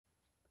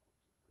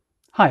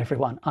Hi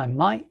everyone, I'm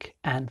Mike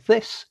and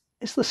this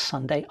is the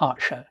Sunday Art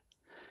Show.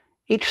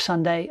 Each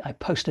Sunday I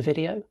post a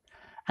video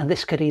and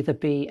this could either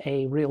be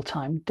a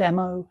real-time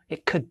demo,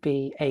 it could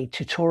be a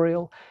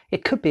tutorial,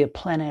 it could be a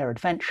plein air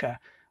adventure,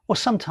 or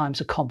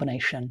sometimes a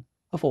combination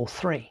of all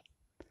three.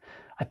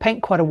 I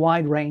paint quite a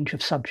wide range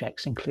of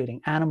subjects including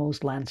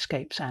animals,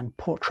 landscapes and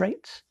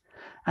portraits,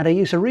 and I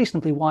use a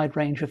reasonably wide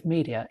range of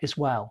media as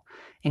well,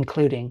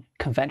 including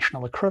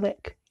conventional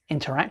acrylic,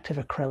 interactive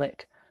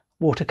acrylic,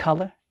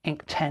 watercolor,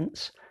 ink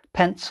tints,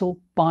 pencil,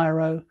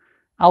 biro,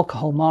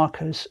 alcohol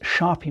markers,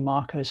 Sharpie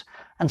markers,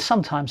 and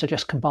sometimes I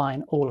just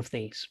combine all of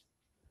these.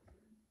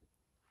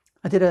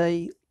 I did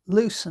a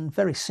loose and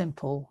very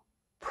simple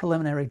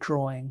preliminary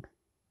drawing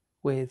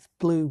with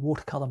blue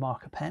watercolor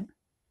marker pen.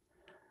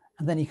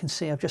 And then you can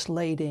see I've just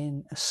laid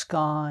in a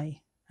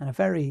sky and a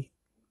very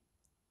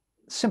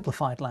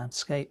simplified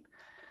landscape,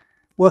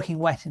 working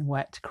wet in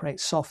wet to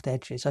create soft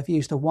edges. I've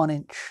used a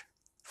 1-inch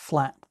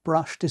flat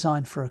brush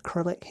designed for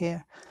acrylic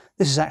here.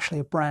 This is actually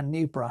a brand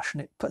new brush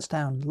and it puts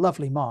down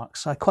lovely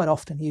marks. I quite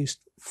often use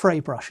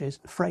frayed brushes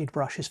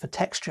for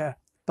texture,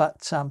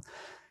 but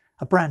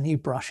a brand new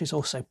brush is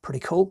also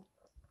pretty cool.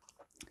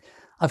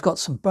 I've got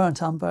some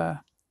burnt umber,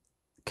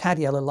 cad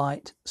yellow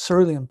light,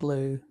 cerulean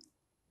blue,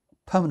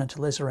 permanent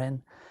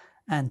alizarin,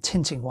 and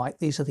tinting white.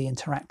 These are the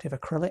interactive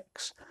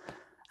acrylics.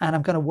 And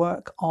I'm going to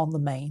work on the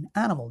main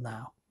animal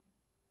now.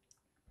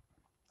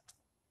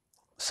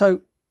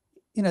 So,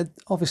 you know,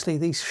 obviously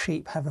these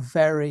sheep have a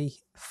very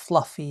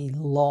fluffy,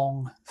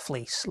 long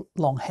fleece,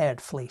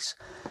 long-haired fleece.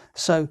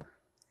 So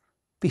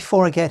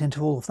before I get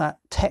into all of that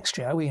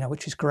texture,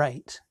 which is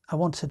great, I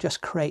want to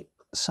just create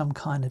some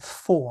kind of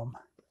form.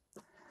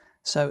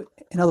 So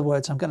in other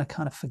words, I'm going to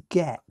kind of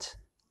forget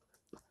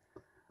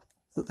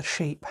that the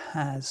sheep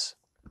has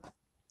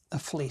a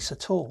fleece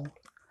at all.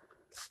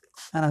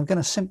 And I'm going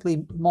to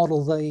simply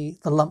model the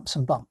lumps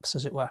and bumps,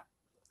 as it were.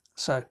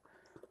 So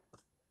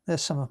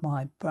there's some of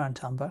my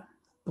burnt umber.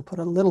 We'll put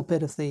a little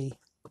bit of the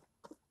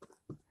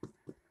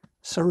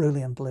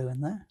cerulean blue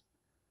in there.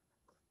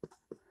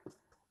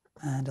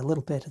 And a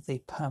little bit of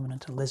the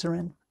permanent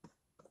alizarin.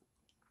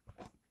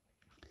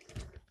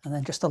 And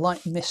then just a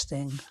light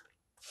misting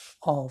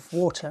of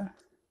water.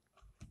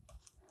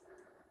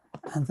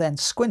 And then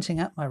squinting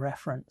at my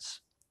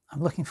reference,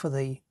 I'm looking for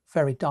the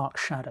very dark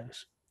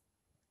shadows.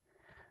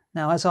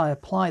 Now, as I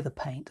apply the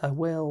paint, I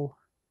will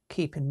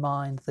keep in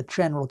mind the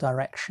general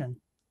direction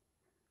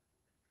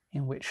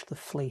in which the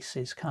fleece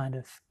is kind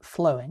of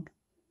flowing,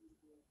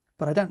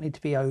 but I don't need to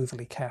be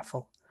overly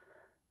careful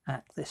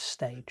at this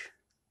stage.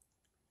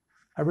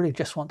 I really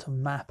just want to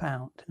map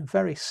out in a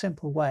very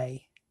simple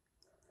way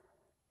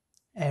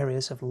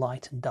areas of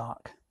light and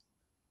dark.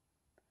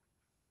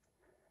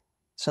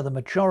 So the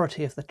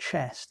majority of the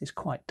chest is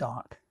quite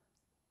dark.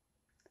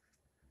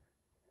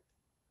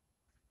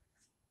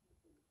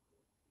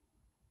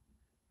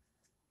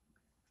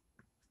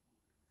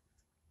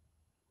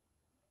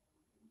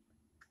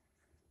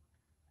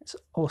 It's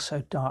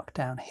also dark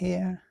down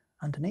here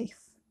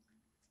underneath.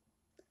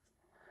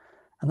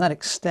 And that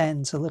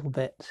extends a little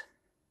bit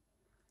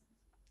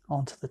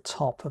onto the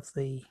top of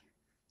the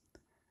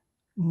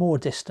more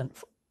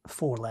distant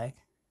foreleg.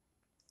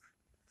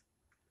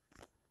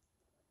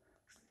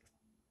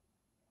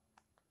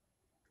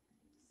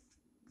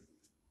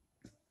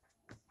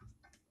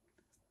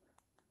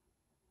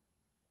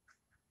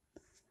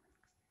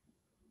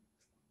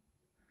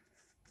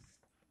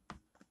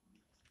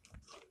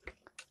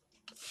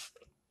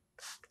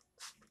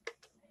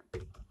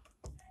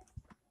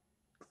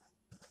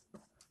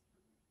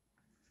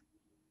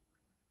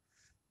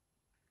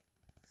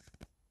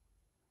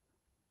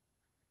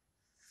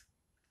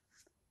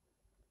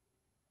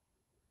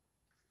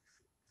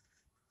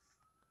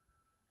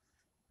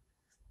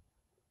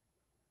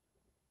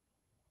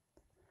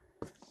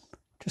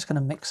 Just going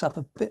to mix up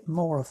a bit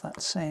more of that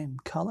same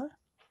colour.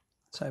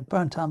 So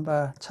burnt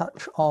umber,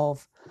 touch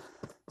of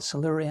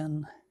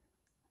cerulean,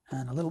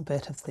 and a little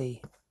bit of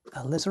the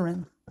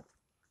alizarin.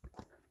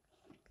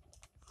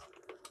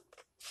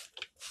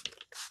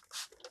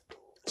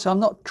 So I'm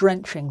not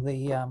drenching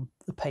the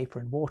paper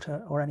in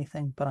water or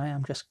anything, but I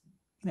am just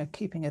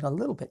keeping it a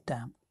little bit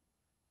damp.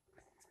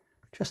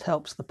 Just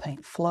helps the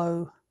paint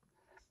flow.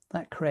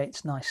 That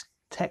creates nice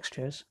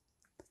textures,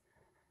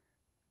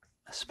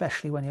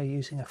 especially when you're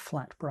using a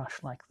flat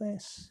brush like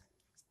this.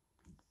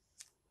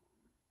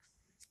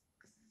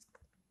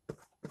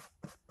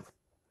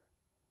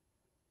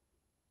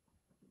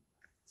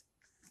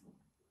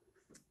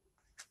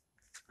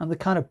 And the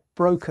kind of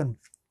broken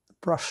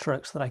brush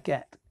strokes that I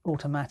get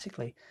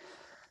automatically,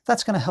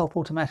 that's going to help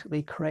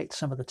automatically create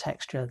some of the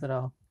texture that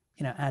I'll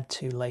add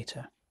to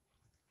later.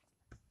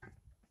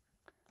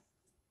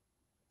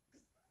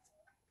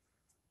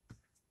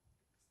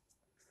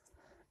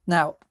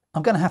 Now,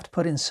 I'm going to have to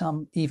put in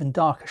some even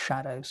darker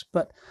shadows,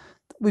 but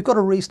we've got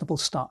a reasonable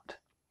start.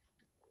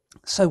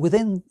 So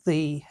within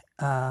the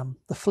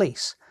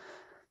fleece,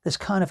 there's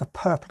kind of a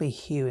purpley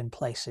hue in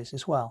places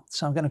as well.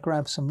 So I'm going to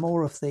grab some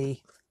more of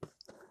the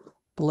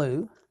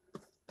blue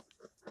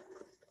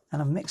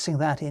And I'm mixing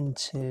that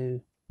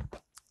into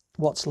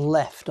what's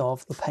left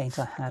of the paint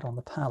I had on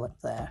the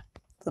palette there,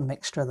 the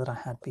mixture that I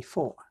had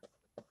before.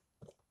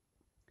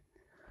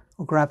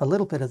 We'll grab a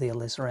little bit of the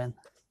alizarin,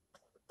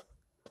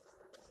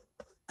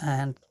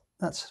 and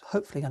that's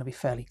hopefully going to be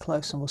fairly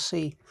close, and we'll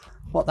see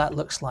what that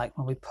looks like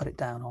when we put it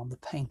down on the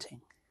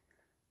painting.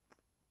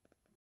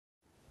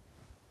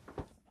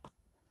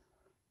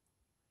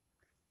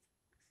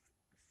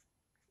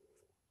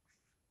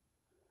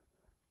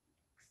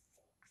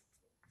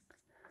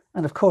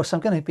 And of course,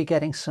 I'm going to be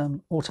getting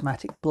some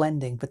automatic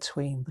blending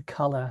between the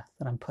colour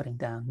that I'm putting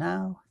down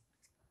now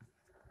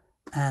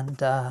and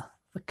the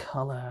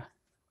colour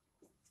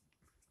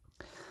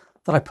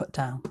that I put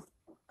down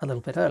a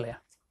little bit earlier.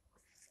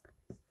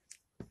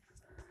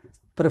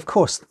 But of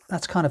course,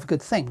 that's kind of a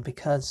good thing,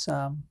 because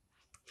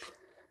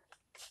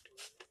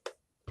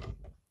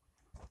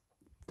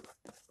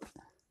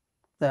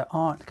there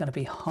aren't going to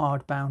be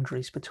hard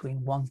boundaries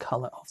between one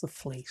colour of the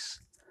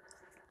fleece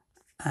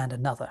and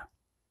another.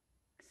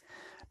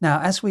 Now,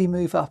 as we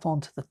move up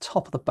onto the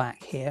top of the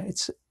back here,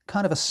 it's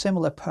kind of a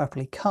similar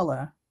purpley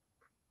colour.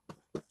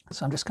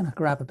 So I'm just going to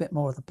grab a bit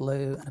more of the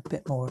blue and a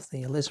bit more of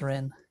the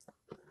alizarin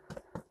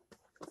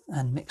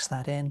and mix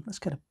that in. Let's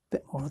get a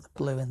bit more of the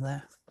blue in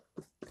there.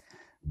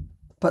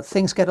 But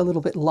things get a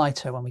little bit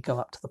lighter when we go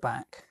up to the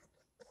back.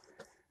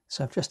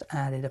 So I've just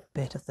added a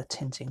bit of the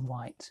tinting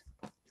white.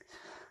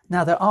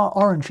 Now, there are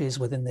oranges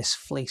within this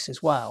fleece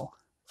as well,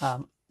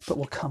 but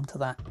we'll come to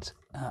that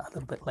a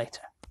little bit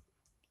later.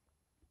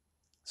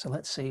 So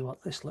let's see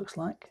what this looks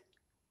like.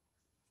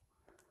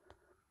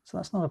 So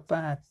that's not a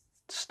bad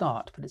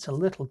start, but it's a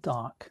little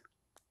dark.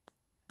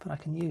 But I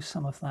can use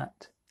some of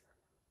that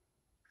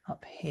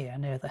up here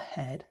near the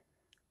head.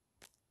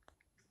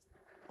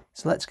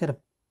 So let's get a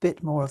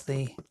bit more of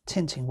the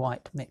tinting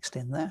white mixed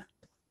in there.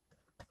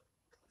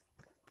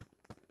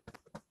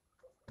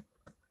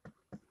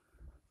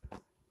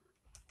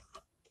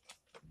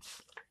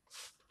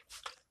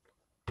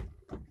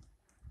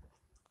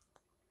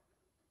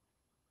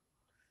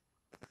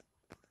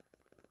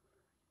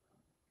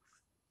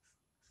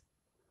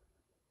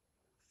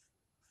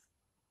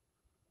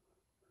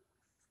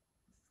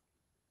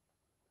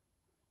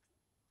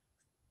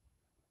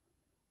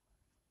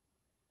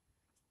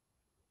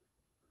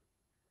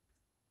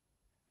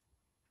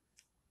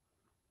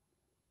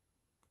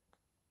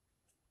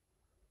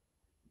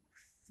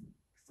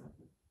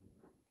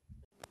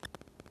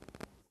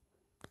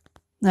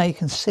 Now you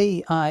can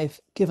see I've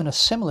given a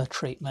similar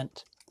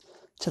treatment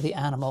to the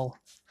animal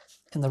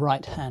in the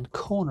right hand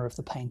corner of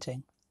the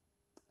painting.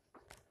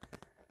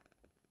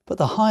 But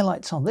the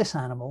highlights on this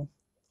animal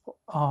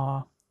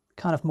are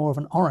kind of more of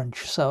an orange.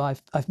 So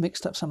I've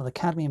mixed up some of the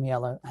cadmium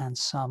yellow and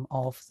some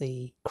of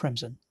the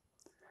crimson.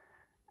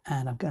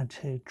 And I'm going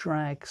to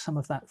drag some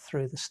of that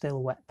through the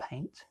still wet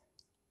paint.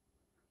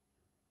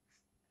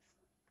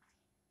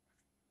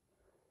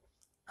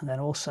 And then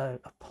also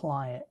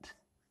apply it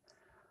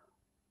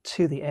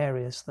to the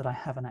areas that I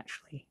haven't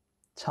actually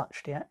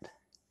touched yet.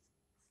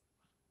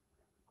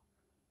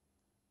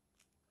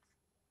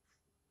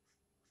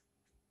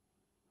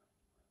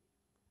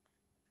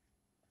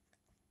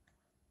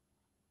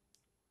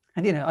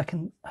 And you know, I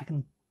can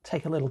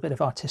take a little bit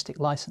of artistic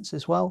license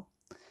as well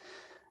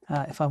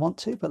if I want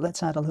to, but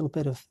let's add a little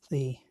bit of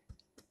the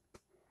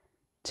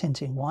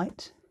tinting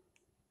white.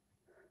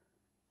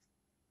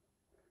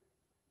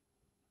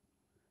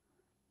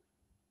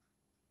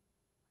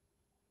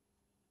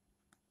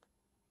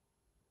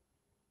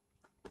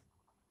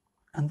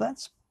 And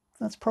that's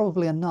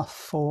probably enough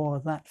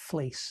for that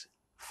fleece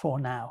for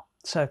now.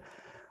 So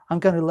I'm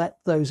going to let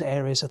those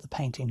areas of the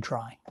painting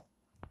dry.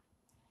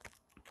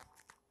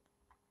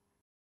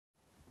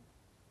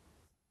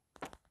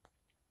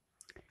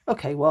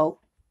 Okay,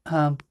 well,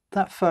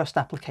 that first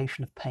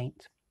application of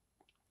paint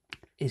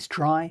is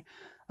dry.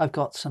 I've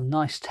got some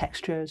nice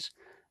textures,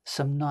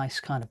 some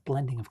nice kind of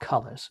blending of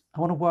colours. I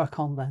want to work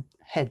on the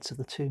heads of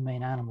the two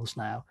main animals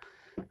now,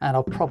 and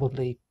I'll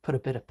probably put a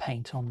bit of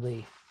paint on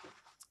the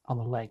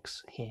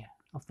legs here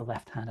of the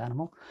left-hand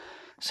animal.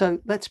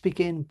 So let's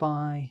begin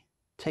by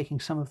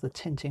taking some of the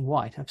tinting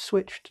white. I've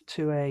switched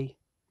to a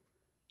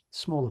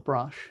smaller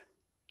brush,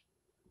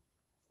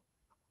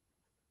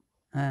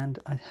 and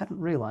I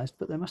hadn't realized,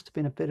 but there must have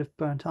been a bit of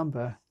burnt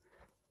umber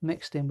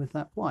mixed in with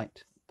that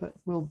white, but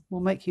we'll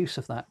make use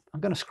of that.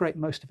 I'm going to scrape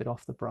most of it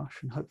off the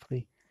brush and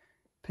hopefully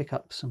pick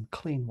up some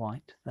clean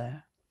white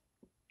there.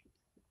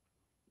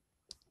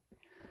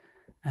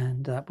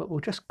 And but we'll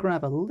just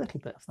grab a little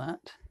bit of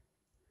that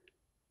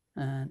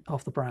and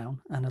off the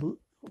brown, and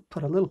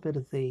put a little bit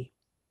of the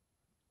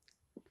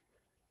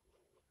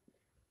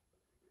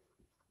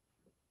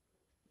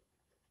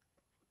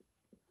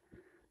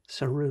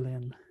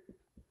cerulean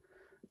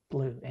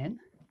blue in,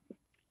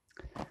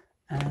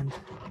 and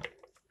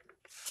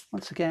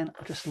once again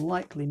I've just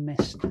lightly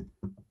mist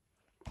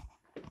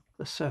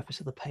the surface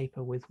of the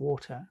paper with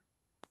water.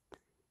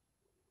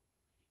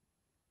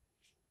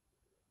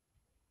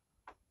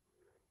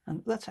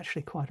 And that's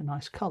actually quite a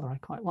nice colour. I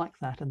quite like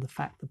that, and the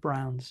fact the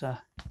brown's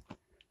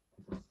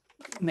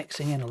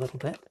mixing in a little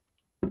bit.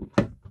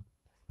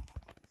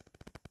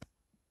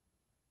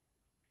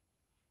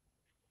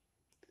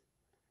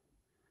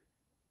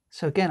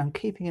 So again, I'm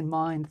keeping in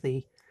mind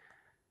the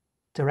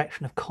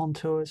direction of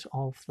contours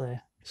of the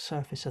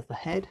surface of the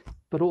head,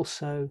 but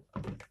also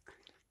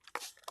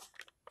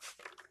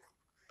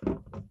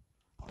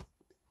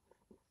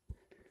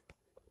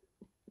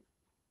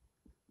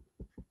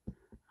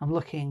I'm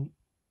looking,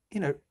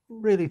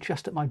 really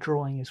just at my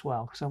drawing as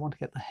well, because I want to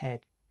get the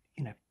head,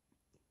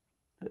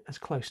 as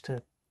close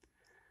to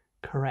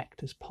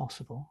correct as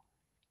possible.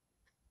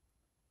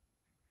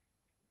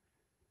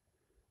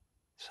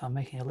 So I'm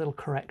making a little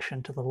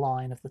correction to the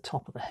line of the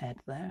top of the head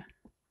there.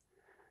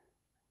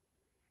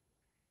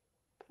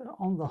 But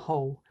on the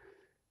whole,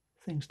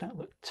 things don't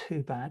look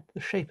too bad. The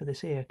shape of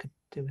this ear could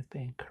do with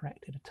being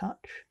corrected a touch.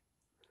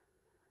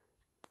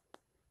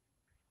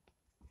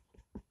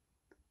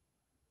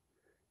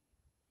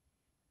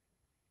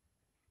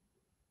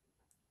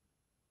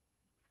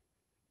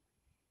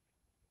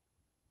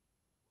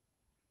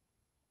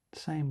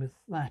 Same with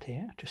that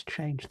ear, just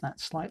change that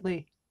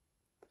slightly.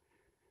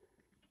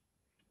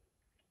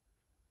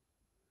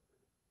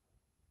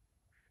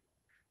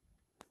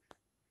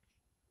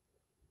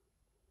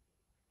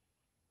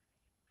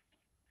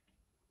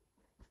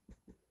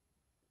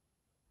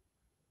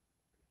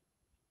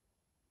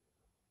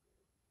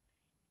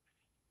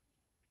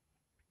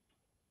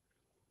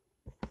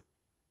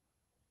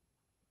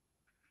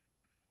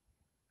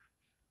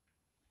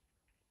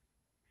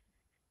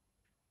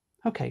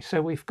 Okay,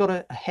 so we've got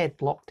a head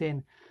locked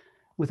in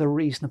with a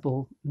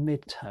reasonable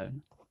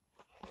mid-tone.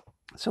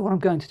 So what I'm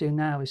going to do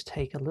now is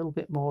take a little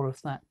bit more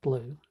of that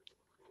blue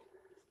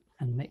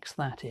and mix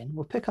that in.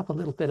 We'll pick up a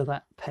little bit of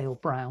that pale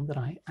brown that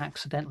I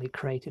accidentally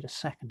created a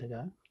second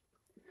ago. I'm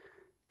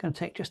going to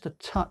take just a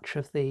touch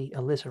of the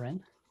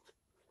alizarin.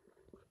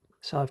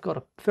 So I've got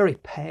a very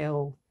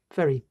pale,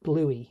 very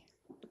bluey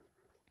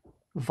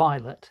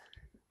violet.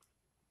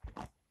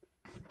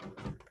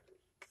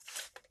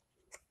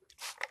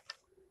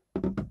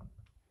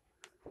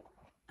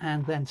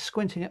 And then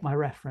squinting at my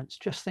reference,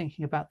 just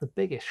thinking about the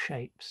biggest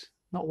shapes,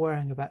 not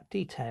worrying about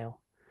detail,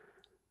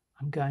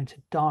 I'm going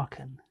to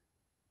darken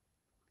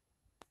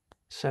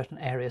certain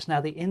areas. Now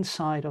the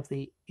inside of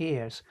the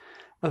ears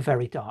are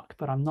very dark,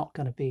 but I'm not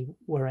going to be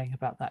worrying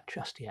about that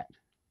just yet.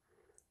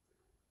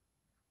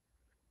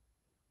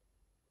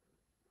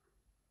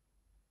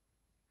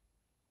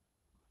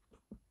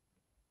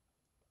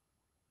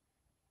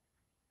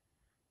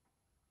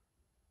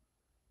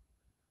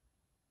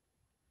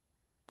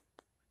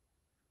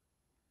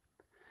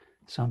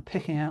 So I'm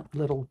picking out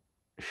little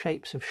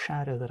shapes of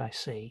shadow that I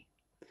see,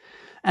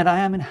 and I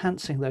am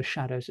enhancing those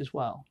shadows as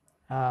well.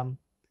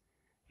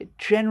 It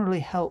generally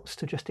helps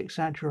to just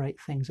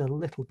exaggerate things a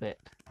little bit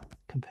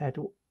compared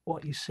to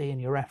what you see in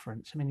your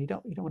reference. I mean, you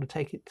don't want to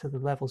take it to the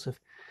levels of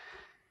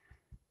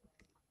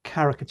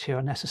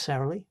caricature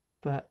necessarily,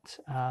 but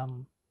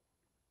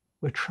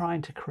we're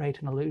trying to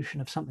create an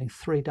illusion of something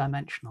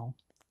three-dimensional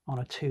on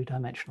a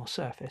two-dimensional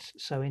surface.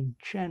 So in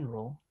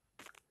general,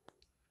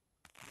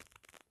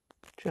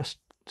 just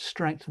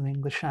strengthening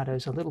the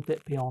shadows a little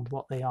bit beyond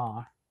what they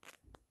are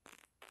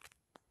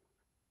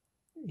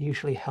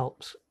usually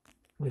helps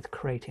with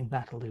creating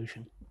that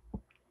illusion.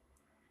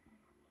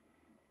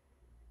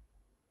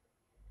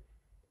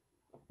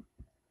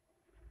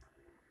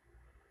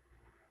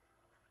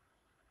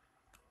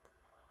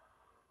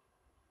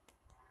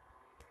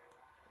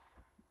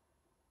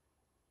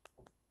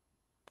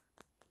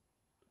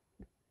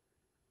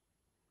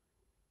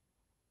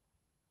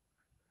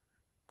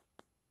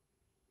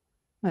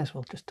 May as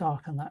well just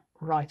darken that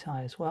right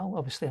eye as well.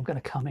 Obviously I'm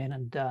going to come in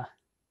and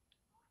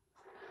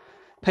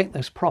paint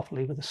those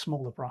properly with a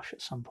smaller brush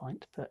at some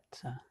point,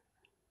 but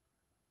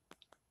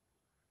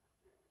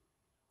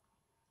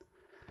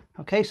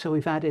okay, so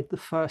we've added the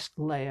first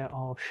layer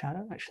of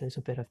shadow. Actually, there's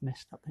a bit of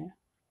mist up there.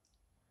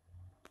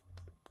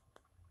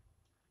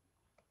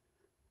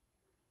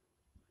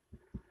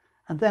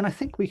 And then I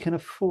think we can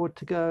afford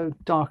to go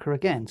darker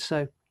again.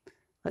 So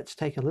let's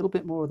take a little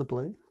bit more of the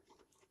blue.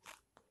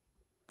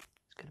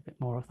 Let's get a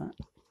bit more of that.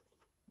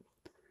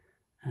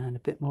 And a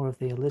bit more of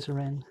the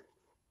alizarin.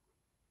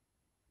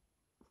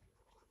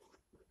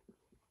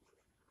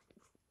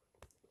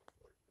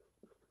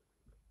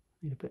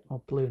 Need a bit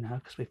more blue now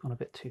because we've gone a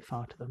bit too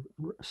far to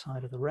the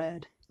side of the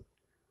red.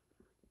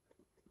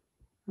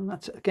 And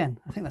that's, again,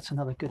 I think that's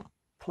another good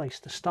place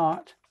to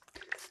start.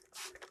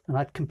 And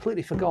I'd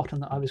completely forgotten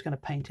that I was going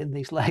to paint in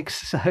these legs,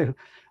 so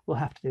we'll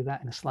have to do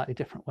that in a slightly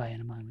different way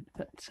in a moment.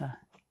 But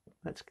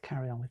let's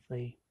carry on with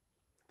the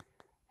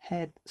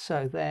head.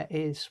 So there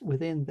is,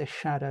 within this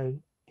shadow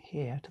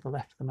here to the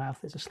left of the mouth,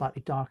 there's a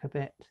slightly darker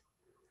bit.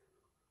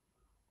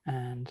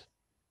 And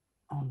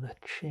on the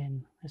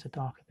chin, there's a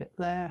darker bit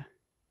there.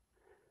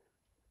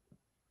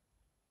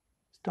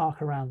 It's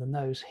dark around the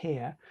nose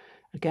here.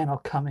 Again, I'll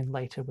come in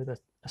later with a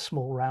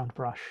small round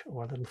brush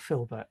or a little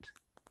filbert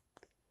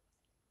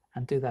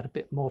and do that a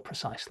bit more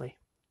precisely.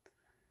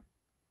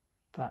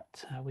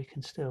 But we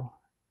can still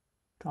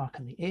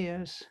darken the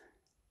ears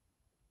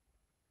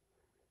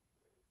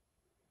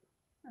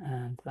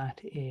and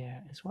that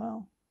ear as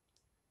well,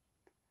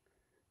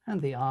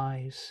 and the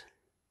eyes,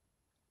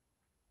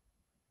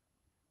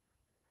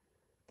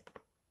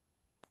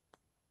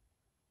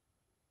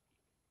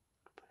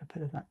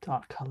 bit of that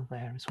dark colour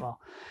there as well.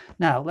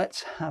 Now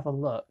let's have a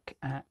look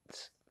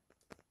at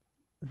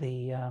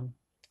the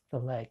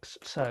legs.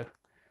 So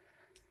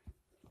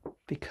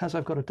because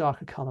I've got a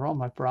darker colour on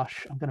my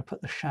brush, I'm going to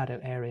put the shadow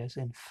areas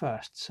in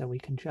first, so we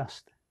can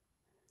just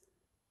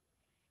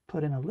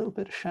put in a little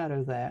bit of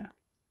shadow there,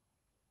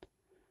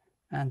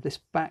 and this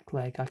back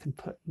leg I can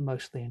put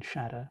mostly in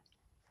shadow.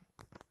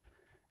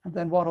 And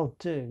then what I'll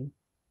do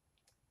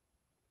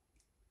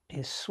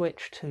is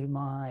switch to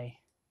my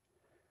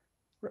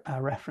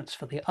reference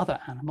for the other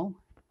animal,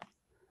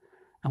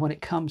 and when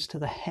it comes to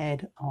the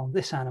head on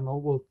this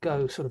animal, we'll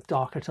go sort of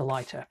darker to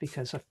lighter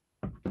because I've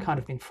kind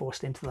of been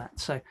forced into that.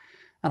 So,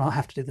 and I'll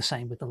have to do the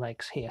same with the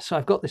legs here. So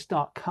I've got this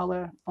dark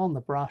color on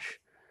the brush,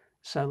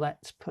 so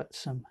let's put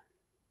some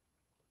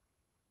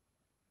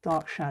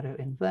dark shadow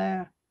in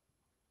there.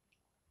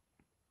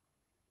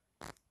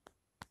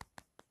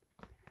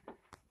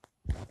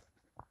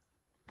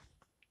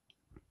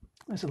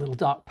 There's a little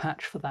dark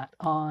patch for that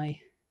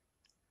eye.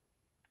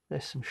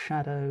 There's some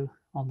shadow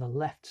on the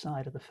left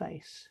side of the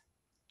face.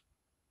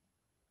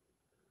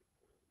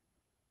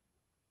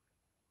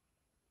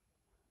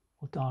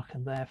 We'll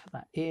darken there for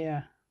that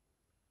ear.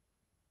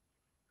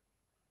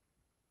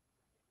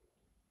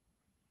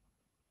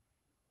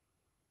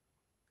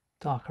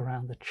 Dark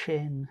around the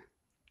chin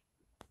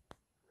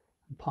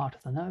and part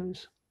of the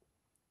nose.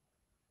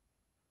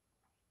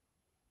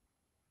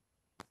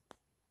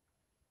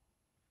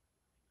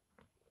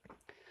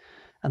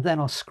 And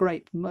then I'll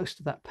scrape most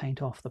of that paint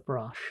off the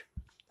brush.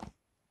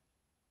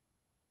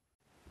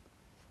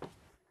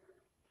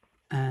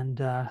 And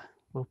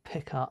we'll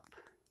pick up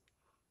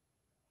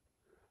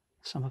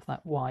some of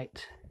that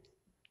white.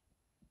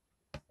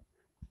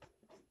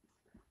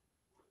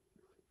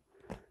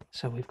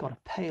 So we've got a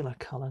paler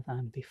colour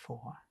than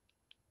before.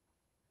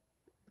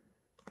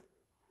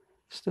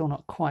 Still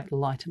not quite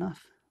light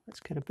enough. Let's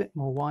get a bit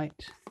more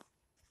white.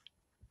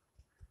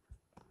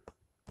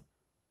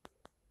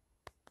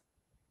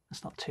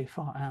 That's not too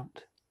far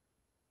out.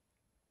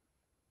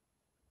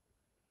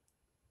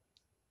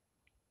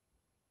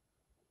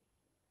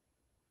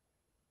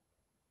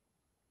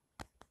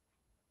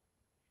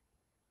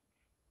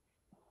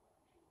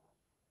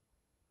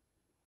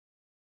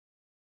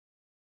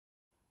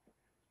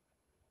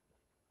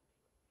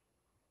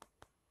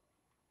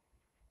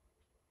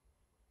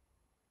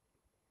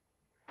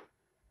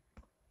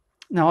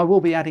 Now I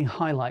will be adding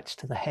highlights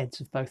to the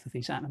heads of both of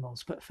these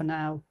animals, but for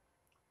now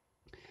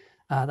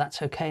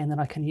that's okay. And then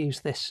I can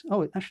use this.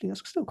 Oh, actually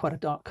that's still quite a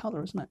dark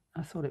colour, isn't it?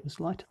 I thought it was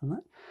lighter than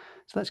that.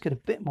 So let's get a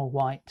bit more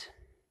white,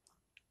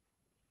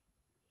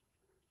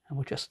 and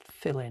we'll just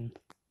fill in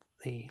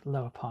the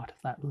lower part of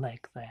that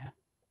leg there.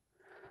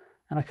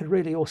 And I could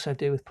really also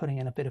do with putting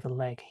in a bit of a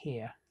leg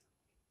here,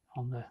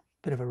 on the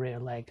bit of a rear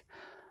leg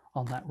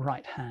on that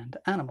right hand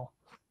animal.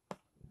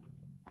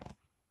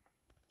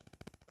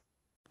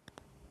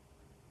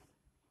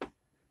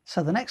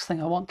 So the next thing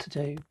I want to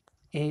do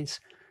is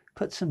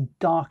put some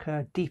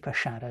darker, deeper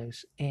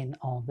shadows in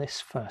on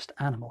this first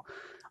animal.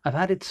 I've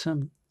added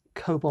some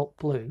cobalt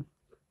blue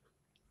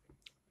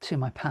to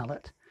my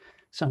palette,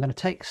 so I'm going to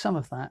take some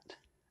of that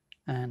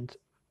and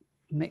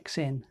mix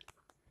in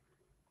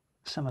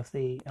some of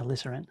the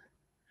alizarin,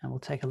 and we'll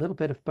take a little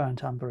bit of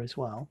burnt umber as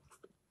well.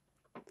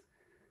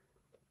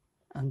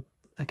 And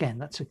again,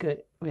 that's a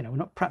good,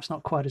 perhaps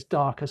not quite as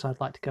dark as I'd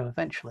like to go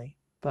eventually,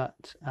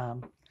 but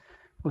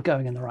we're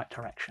going in the right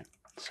direction.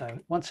 So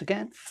once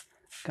again,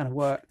 I'm going to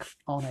work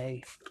on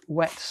a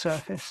wet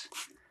surface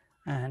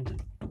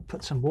and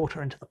put some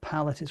water into the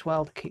palette as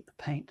well to keep the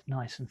paint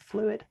nice and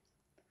fluid.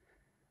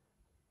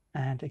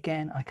 And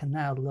again, I can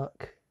now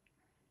look,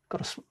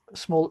 got a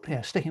small,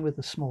 sticking with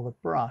the smaller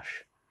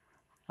brush,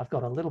 I've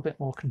got a little bit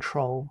more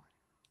control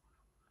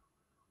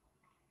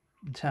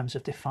in terms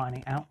of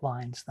defining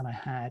outlines than I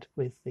had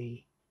with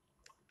the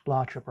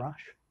larger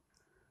brush.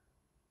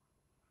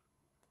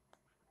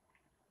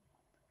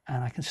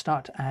 And I can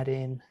start to add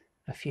in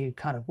a few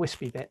kind of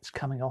wispy bits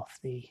coming off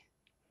the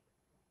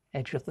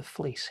edge of the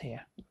fleece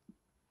here.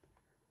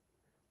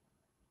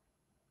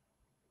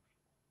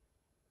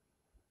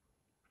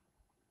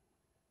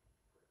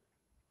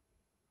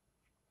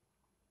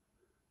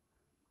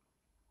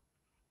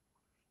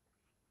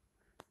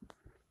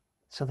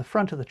 So the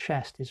front of the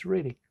chest is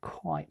really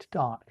quite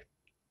dark,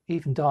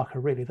 even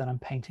darker really than I'm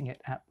painting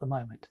it at the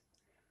moment.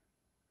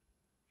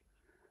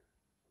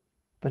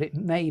 But it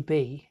may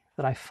be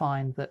that I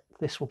find that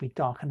this will be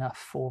dark enough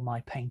for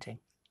my painting.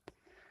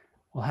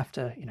 We'll have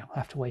to,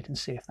 have to wait and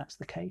see if that's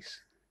the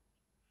case.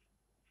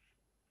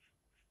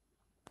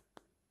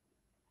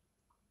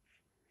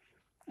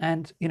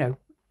 And,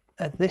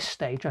 at this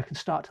stage, I can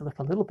start to look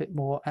a little bit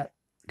more at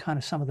kind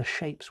of some of the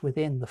shapes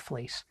within the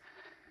fleece.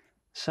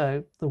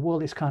 So the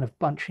wool is kind of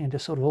bunching into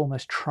sort of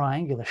almost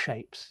triangular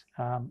shapes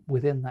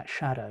within that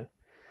shadow.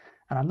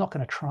 And I'm not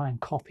going to try and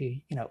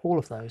copy, all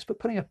of those, but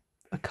putting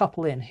a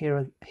couple in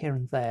here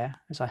and there,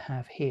 as I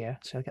have here,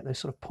 so I get those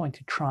sort of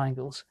pointed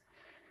triangles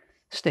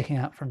sticking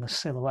out from the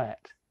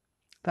silhouette.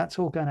 That's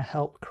all going to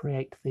help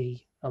create the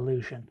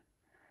illusion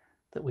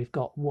that we've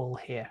got wool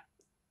here.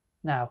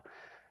 Now,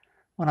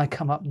 when I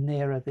come up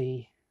nearer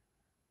the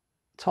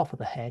top of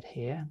the head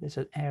here, there's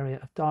an area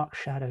of dark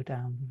shadow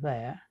down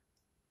there.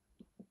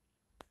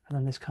 And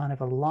then there's kind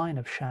of a line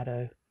of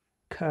shadow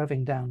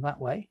curving down that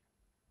way.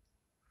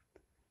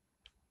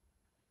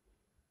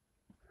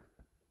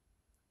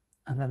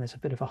 And then there's a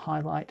bit of a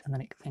highlight, and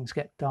then things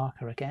get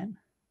darker again.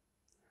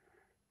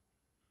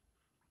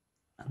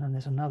 And then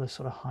there's another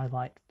sort of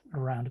highlight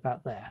around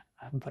about there.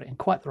 I haven't put it in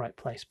quite the right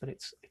place, but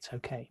it's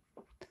okay.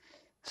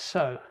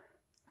 So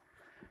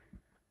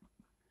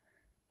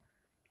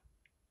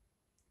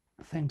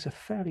things are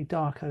fairly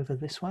dark over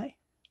this way.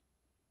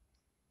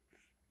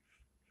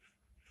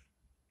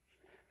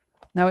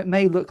 Now it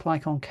may look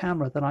like on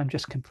camera that I'm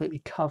just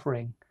completely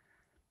covering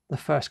the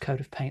first coat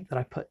of paint that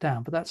I put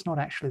down, but that's not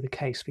actually the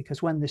case,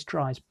 because when this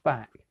dries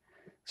back,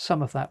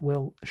 some of that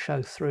will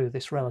show through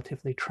this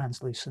relatively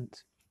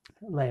translucent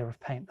layer of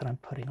paint that I'm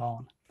putting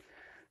on.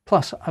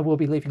 Plus, I will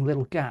be leaving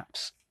little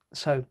gaps,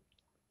 so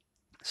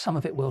some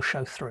of it will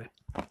show through.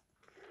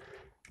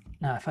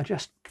 Now, if I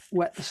just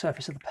wet the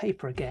surface of the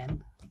paper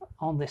again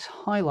on this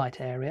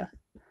highlight area,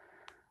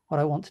 what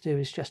I want to do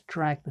is just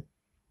drag the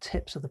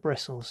tips of the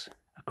bristles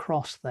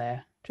across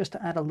there, just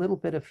to add a little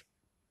bit of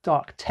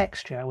dark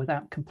texture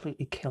without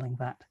completely killing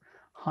that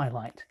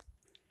highlight.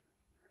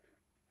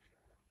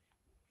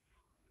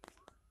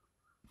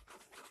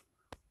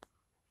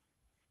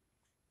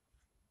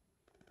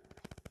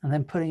 And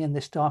then putting in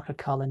this darker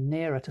color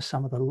nearer to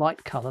some of the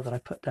light color that I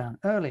put down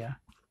earlier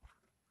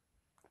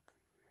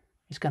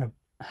is going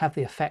to have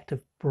the effect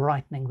of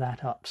brightening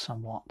that up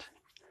somewhat.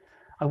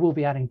 I will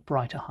be adding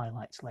brighter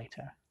highlights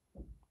later.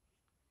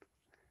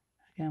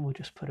 Again, we'll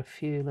just put a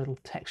few little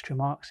texture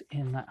marks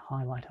in that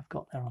highlight I've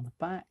got there on the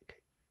back.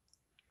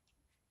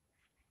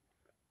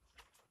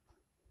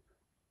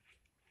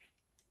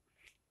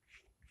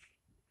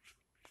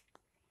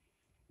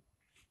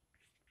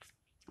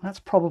 That's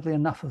probably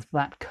enough of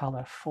that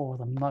color for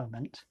the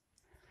moment.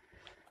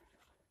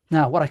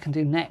 Now, what I can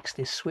do next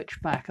is switch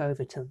back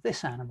over to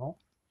this animal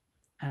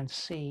and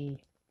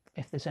see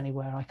if there's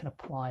anywhere I can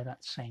apply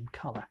that same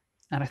color.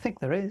 And I think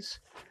there is.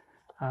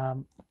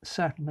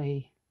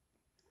 Certainly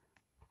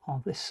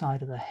on this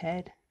side of the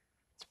head,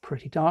 it's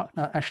pretty dark.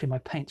 Now, actually, my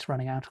paint's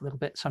running out a little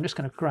bit, so I'm just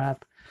going to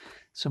grab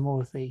some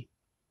more of the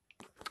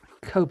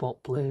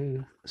cobalt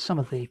blue, some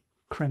of the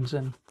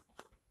crimson,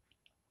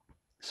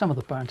 some of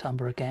the burnt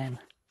umber again.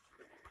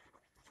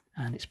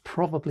 And it's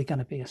probably going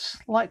to be a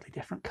slightly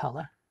different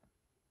color,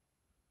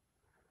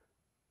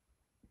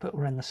 but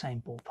we're in the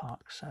same ballpark.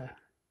 So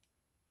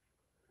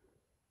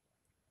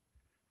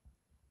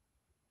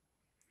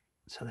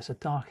there's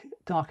a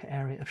darker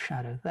area of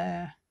shadow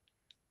there,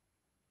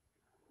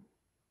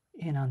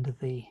 in under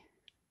the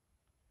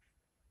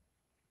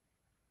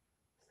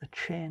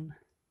chin,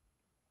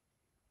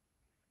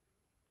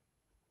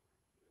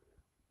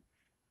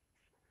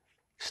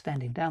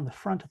 extending down the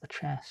front of the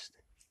chest.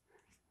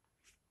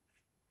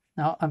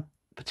 Now, I'm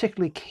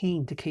particularly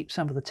keen to keep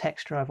some of the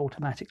texture I've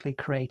automatically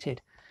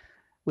created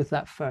with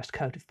that first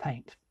coat of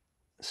paint.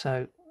 So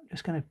I'm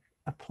just going to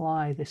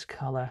apply this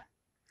color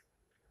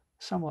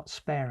somewhat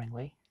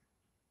sparingly.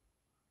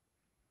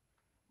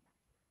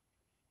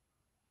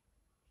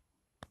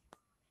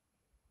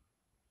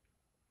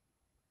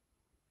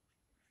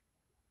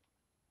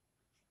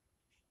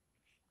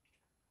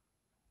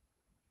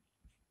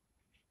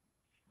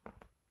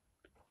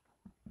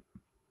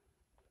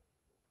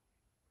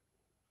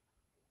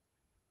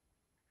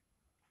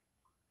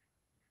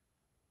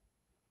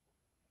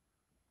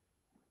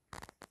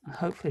 And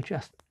hopefully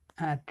just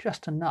add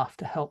just enough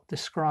to help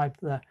describe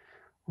the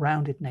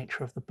rounded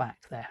nature of the back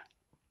there.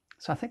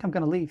 So I think I'm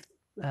going to leave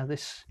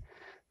this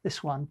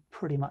one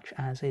pretty much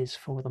as is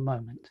for the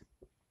moment.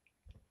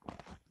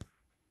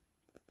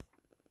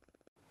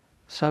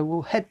 So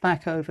we'll head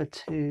back over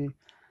to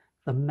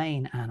the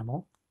main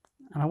animal,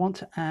 and I want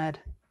to add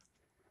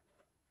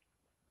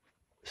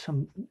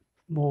some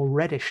more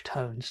reddish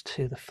tones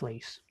to the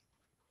fleece.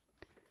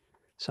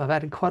 So I've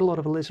added quite a lot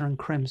of alizarin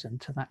crimson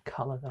to that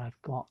color that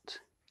I've got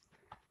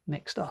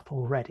mixed up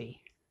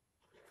already.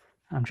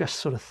 I'm just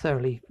sort of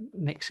thoroughly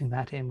mixing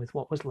that in with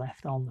what was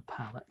left on the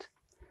palette.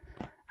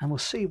 And we'll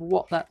see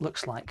what that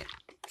looks like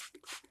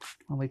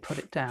when we put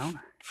it down.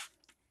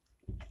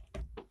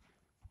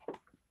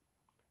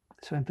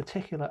 So in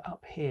particular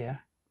up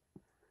here,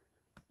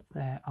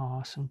 there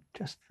are some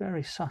just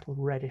very subtle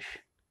reddish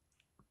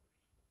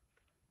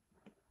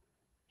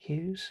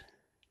hues.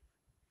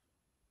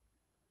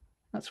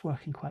 That's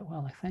working quite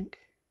well, I think.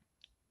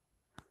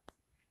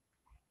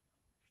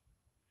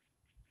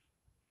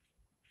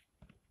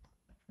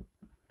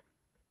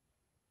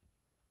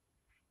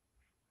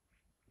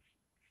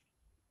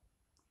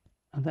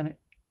 And then it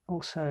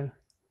also,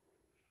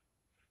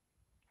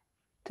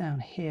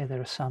 down here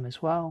there are some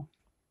as well.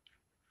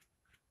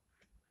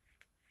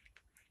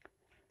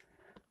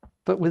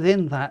 But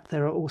within that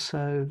there are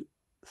also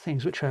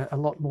things which are a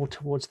lot more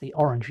towards the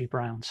orangey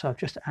brown. So I've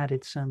just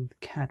added some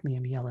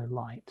cadmium yellow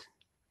light.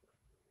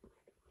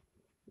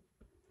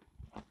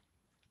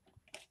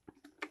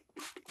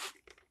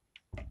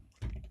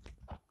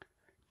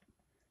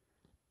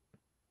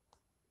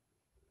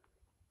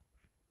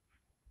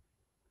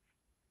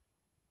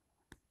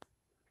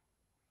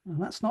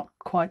 And that's not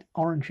quite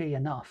orangey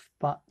enough,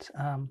 but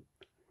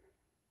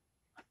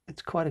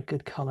it's quite a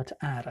good colour to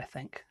add, I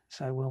think.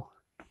 So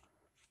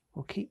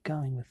we'll keep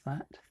going with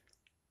that.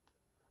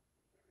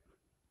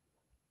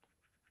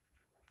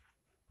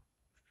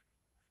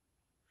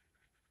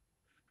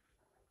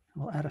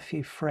 We'll add a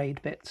few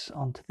frayed bits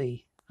onto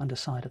the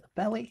underside of the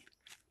belly.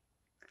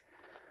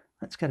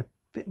 Let's get a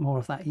bit more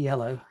of that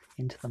yellow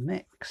into the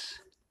mix.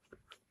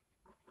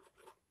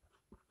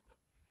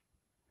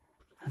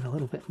 And a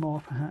little bit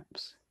more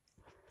perhaps.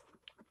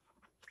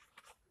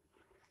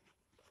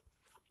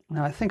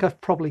 Now I think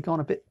I've probably gone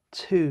a bit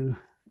too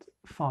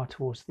far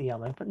towards the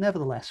yellow, but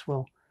nevertheless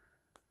we'll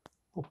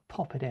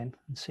pop it in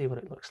and see what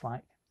it looks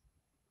like.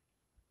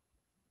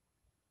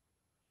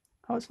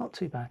 Oh, it's not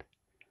too bad.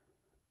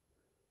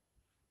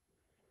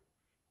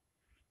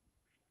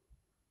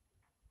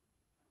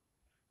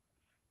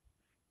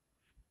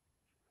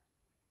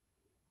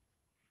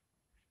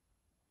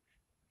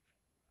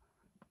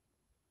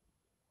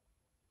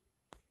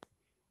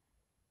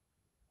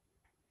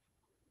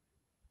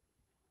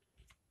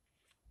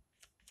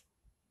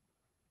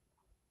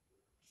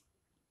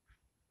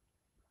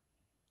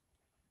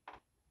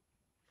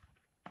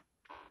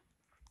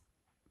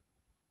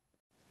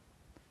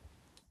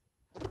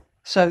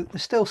 So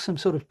there's still some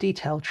sort of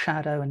detailed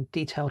shadow and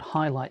detailed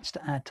highlights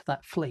to add to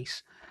that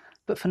fleece.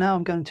 But for now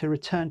I'm going to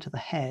return to the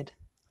head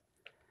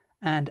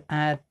and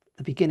add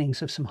the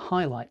beginnings of some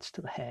highlights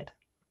to the head.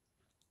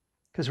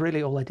 Because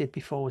really all I did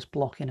before was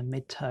block in a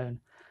mid-tone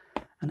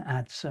and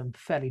add some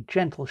fairly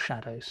gentle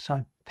shadows. So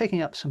I'm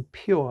picking up some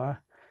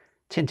pure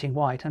tinting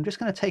white. I'm just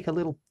going to take a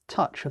little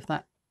touch of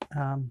that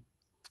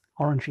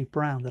orangey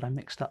brown that I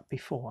mixed up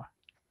before.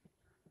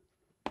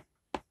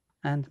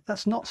 And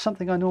that's not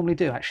something I normally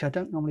do, actually. I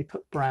don't normally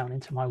put brown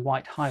into my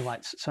white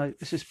highlights. So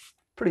this is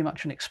pretty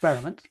much an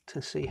experiment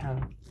to see how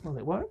well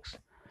it works.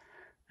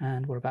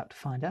 And we're about to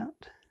find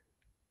out.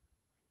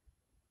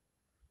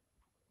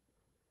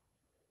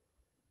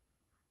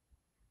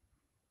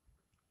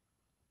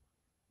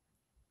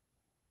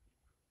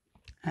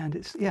 And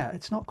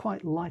it's not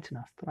quite light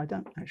enough, but I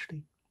don't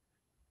actually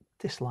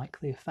dislike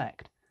the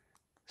effect.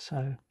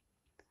 So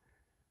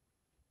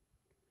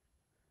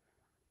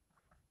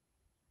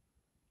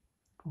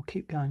we'll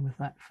keep going with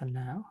that for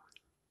now.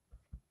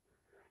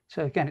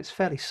 So again, it's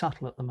fairly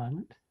subtle at the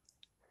moment,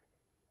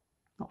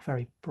 not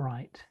very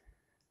bright.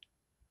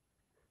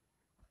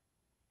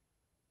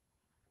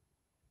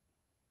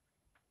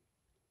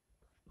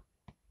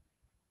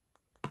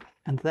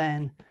 And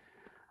then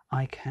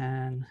I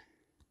can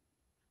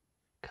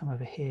come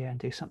over here and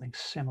do something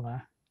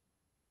similar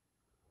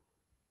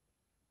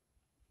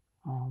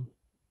on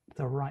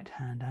the right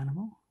hand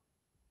animal.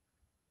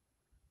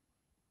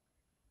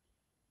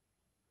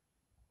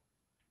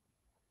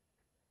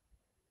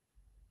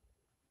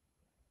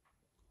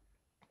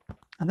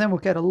 And then we'll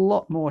get a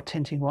lot more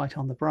tinting white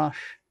on the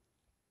brush.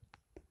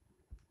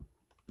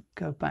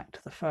 Go back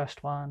to the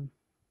first one.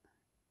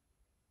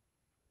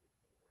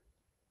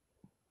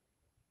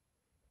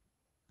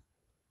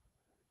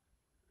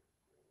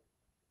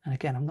 And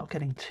again, I'm not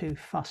getting too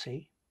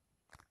fussy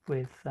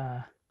with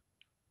the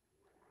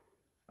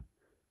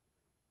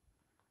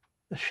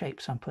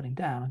shapes I'm putting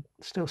down.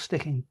 I'm still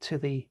sticking to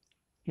the,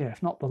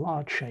 if not the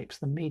large shapes,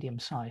 the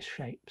medium-sized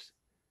shapes.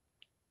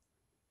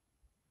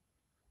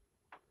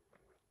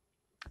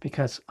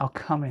 Because I'll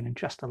come in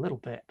just a little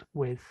bit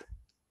with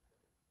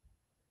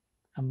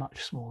a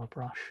much smaller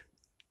brush.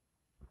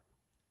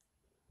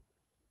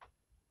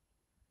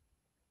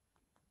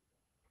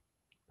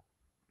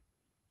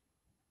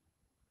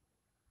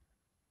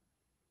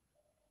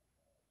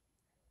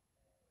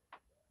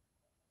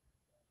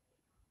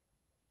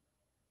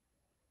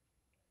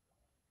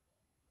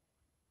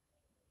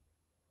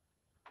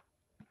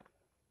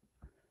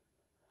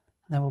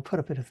 And then we'll put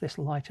a bit of this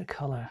lighter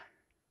colour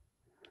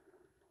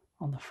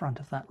on the front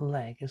of that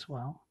leg as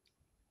well.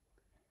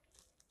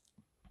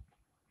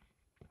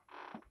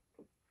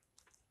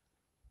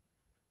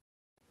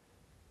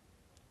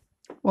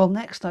 Well,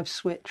 next I've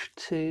switched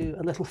to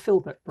a little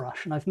filbert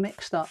brush, and I've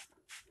mixed up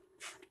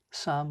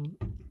some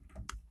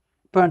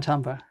burnt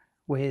umber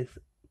with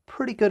a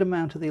pretty good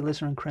amount of the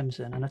alizarin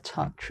crimson and a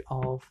touch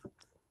of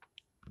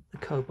the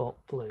cobalt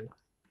blue.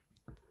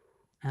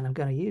 And I'm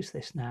going to use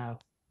this now.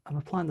 I'm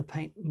applying the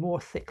paint more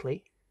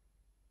thickly,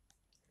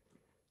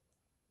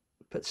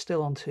 but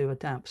still onto a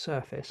damp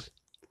surface.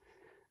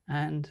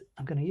 And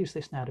I'm going to use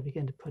this now to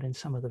begin to put in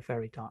some of the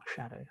very dark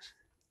shadows.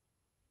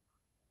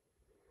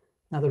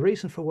 Now, the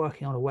reason for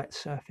working on a wet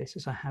surface,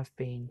 as I have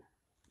been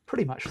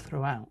pretty much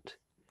throughout,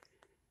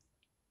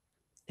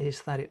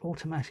 is that it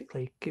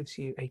automatically gives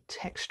you a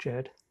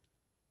textured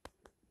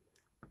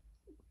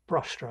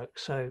brushstroke.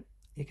 So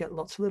you get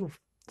lots of little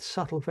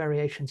subtle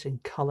variations in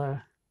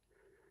colour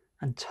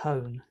and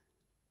tone,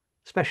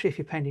 especially if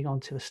you're painting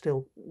onto a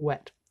still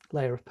wet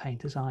layer of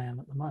paint as I am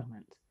at the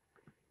moment.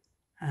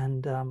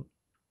 And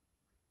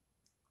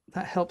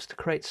that helps to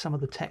create some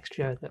of the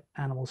texture that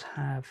animals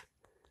have,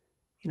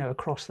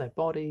 across their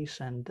bodies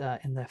and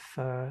in their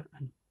fur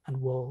and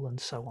wool and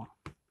so on.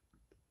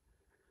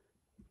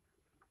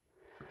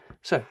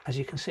 So as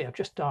you can see, I've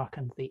just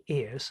darkened the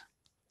ears.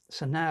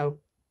 So now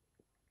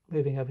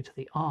moving over to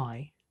the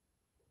eye,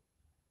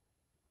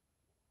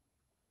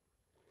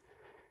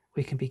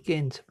 we can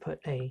begin to put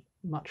a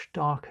much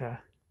darker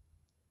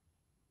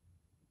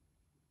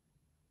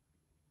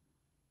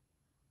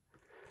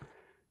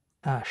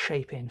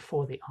shape in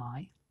for the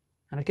eye.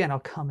 And again, I'll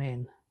come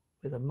in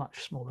with a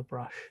much smaller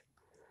brush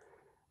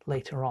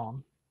later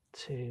on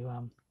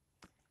to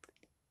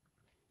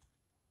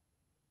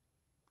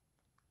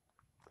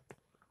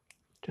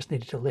just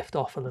needed to lift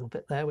off a little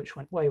bit there, which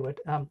went wayward,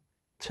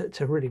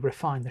 to really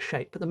refine the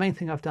shape. But the main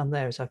thing I've done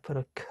there is I've put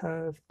a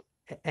curved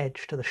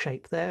edge to the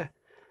shape there,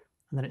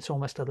 and then it's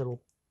almost a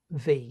little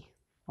V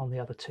on the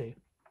other two.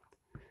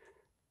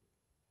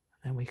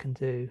 Then we can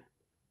do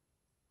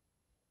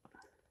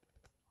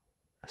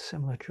a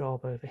similar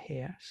job over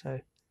here. So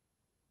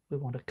we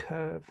want a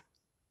curve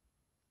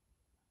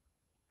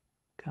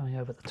going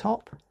over the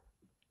top.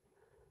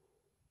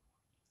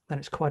 Then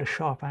it's quite a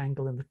sharp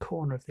angle in the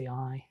corner of the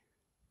eye.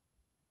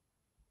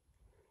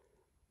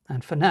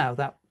 And for now,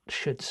 that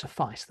should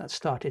suffice. That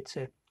started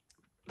to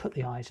put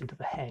the eyes into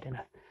the head in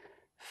a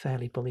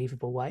fairly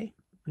believable way.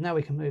 And now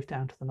we can move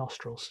down to the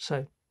nostrils.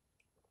 So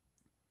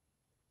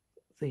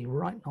the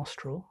right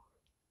nostril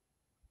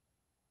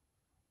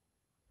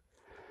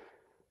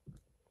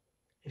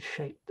is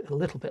shaped a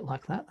little bit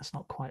like that. That's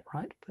not quite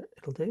right, but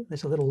it'll do.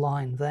 There's a little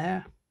line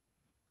there.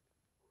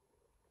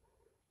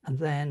 And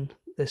then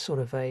there's sort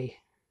of a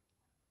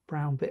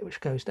brown bit which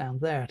goes down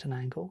there at an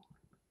angle.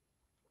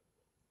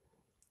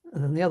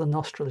 And then the other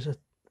nostril is a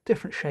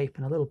different shape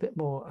and a little bit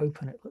more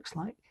open, it looks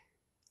like.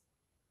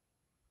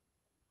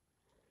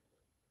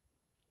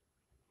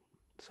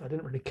 So I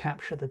didn't really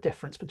capture the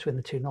difference between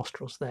the two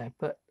nostrils there,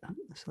 but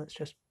so let's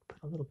just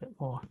put a little bit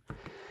more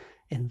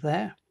in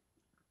there.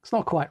 It's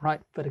not quite right,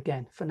 but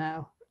again, for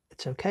now,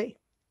 it's okay.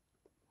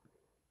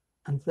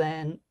 And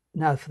then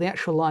now for the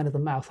actual line of the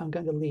mouth, I'm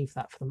going to leave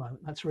that for the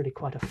moment. That's really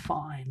quite a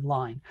fine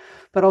line,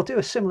 but I'll do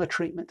a similar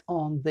treatment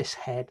on this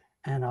head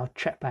and I'll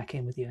check back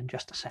in with you in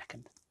just a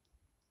second.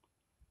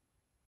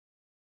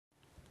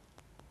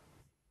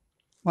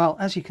 Well,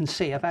 as you can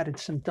see, I've added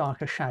some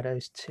darker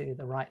shadows to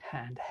the right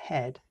hand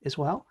head as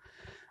well.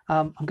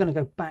 I'm going to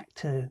go back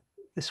to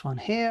this one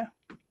here.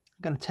 I'm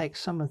going to take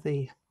some of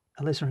the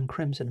alizarin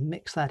crimson and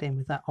mix that in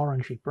with that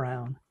orangey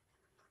brown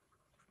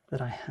that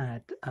I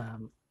had, I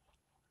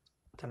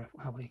don't know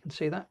how well you can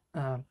see that,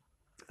 that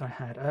I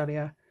had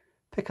earlier.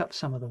 Pick up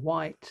some of the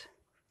white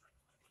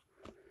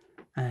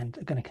and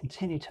I'm going to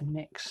continue to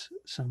mix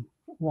some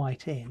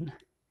white in,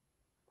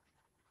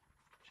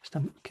 just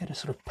to get a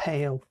sort of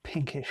pale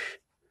pinkish,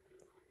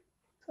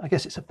 I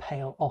guess it's a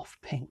pale off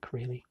pink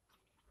really.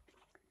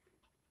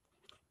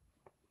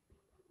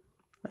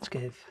 Let's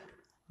give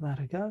that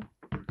a go.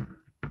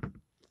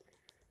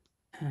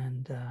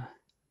 And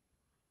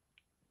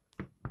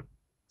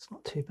it's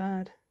not too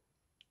bad.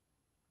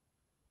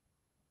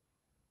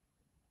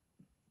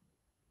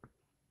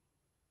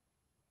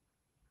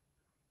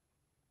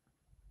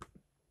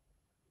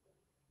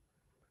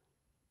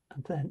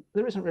 And then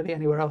there isn't really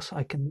anywhere else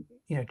I can,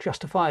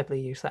 justifiably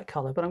use that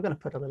color, but I'm going to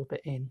put a little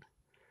bit in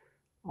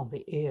on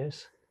the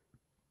ears.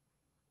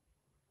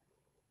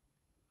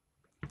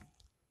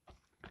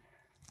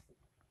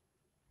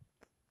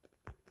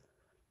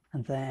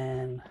 And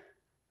then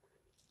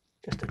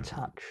just a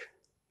touch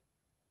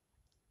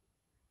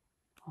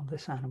on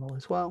this animal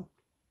as well.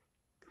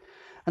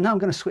 And now I'm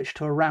going to switch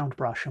to a round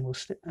brush and we'll,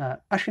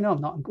 actually no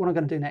I'm not. What I'm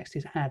going to do next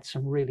is add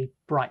some really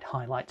bright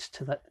highlights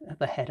to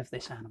the head of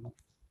this animal.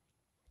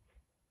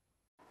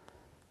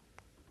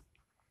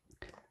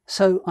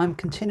 So I'm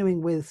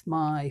continuing with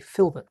my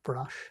filbert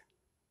brush,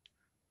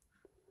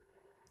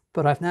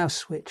 but I've now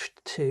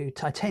switched to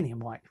titanium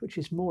white, which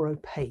is more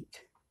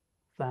opaque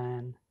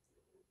than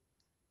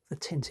the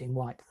tinting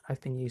white that I've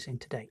been using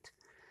to date.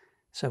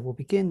 So we'll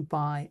begin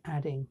by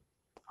adding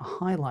a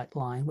highlight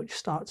line which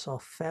starts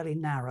off fairly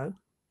narrow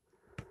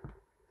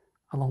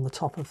along the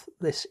top of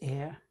this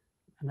ear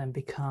and then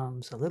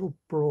becomes a little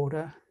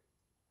broader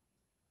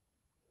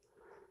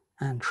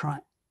and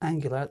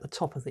triangular at the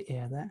top of the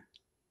ear there.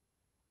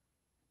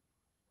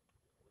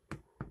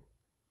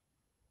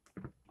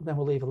 Then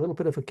we'll leave a little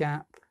bit of a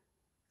gap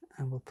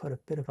and we'll put a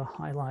bit of a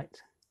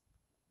highlight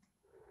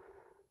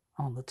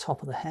on the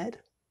top of the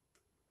head.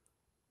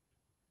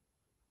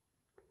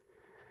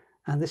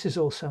 And this is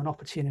also an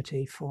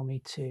opportunity for me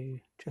to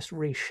just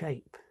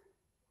reshape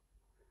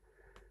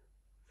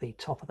the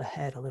top of the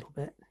head a little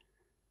bit.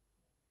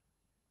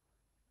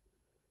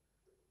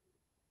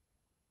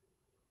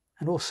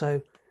 And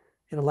also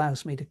it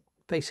allows me to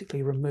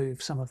basically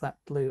remove some of that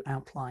blue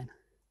outline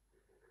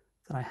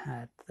that I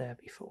had there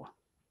before.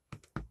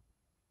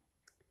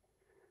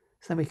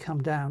 So then we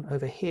come down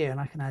over here and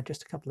I can add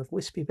just a couple of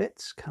wispy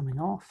bits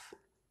coming off.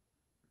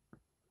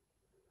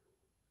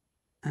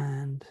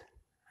 And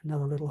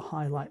another little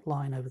highlight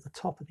line over the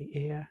top of the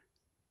ear.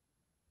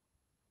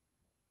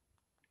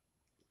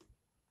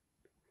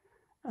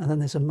 And then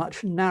there's a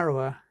much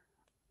narrower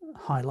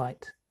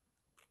highlight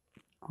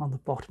on the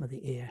bottom of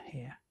the ear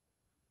here.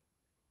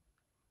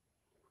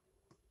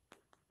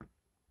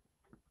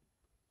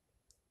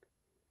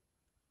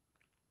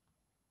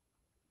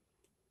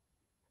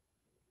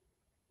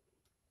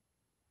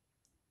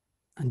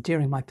 And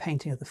during my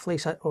painting of the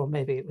fleece, or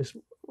maybe it was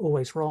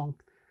always wrong,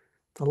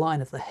 the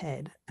line of the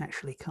head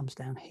actually comes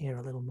down here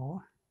a little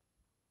more.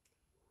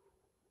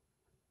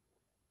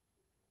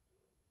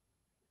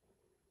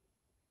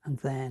 And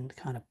then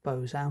kind of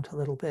bows out a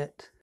little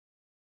bit.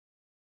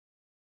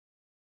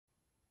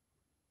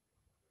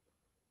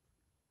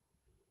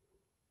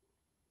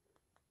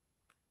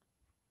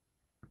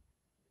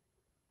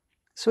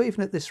 So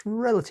even at this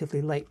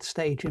relatively late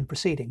stage in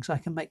proceedings, I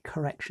can make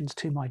corrections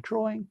to my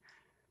drawing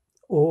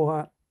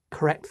or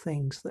correct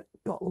things that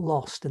got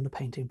lost in the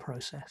painting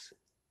process.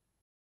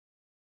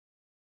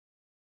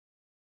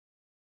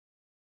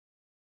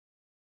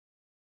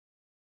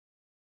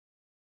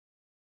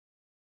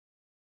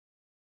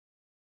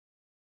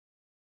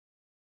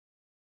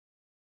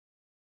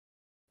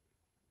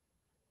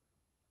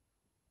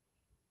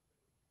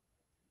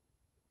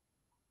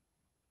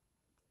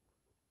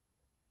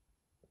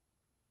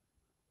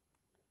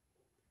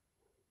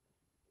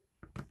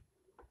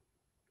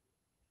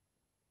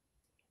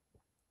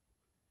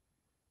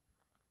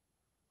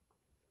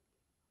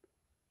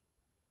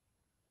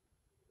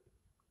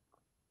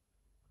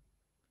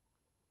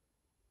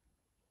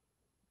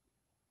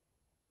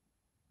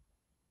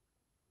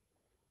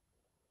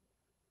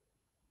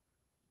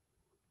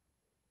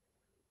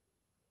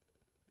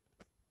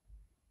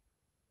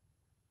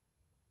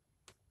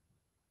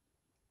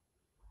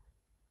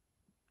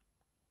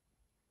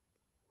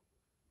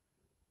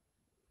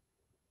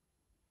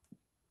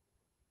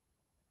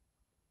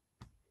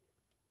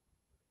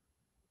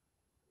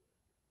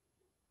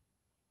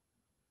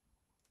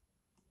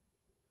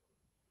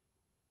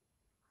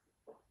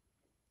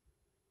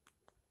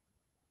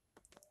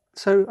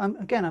 So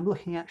again, I'm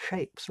looking at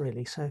shapes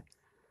really. So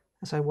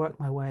as I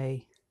work my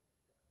way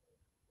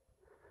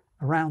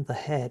around the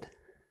head,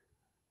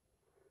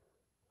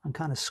 I'm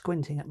kind of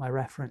squinting at my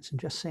reference and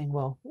just seeing,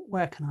 well,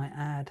 where can I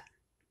add?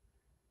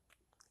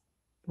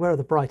 Where are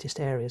the brightest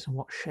areas and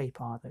what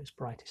shape are those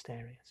brightest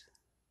areas?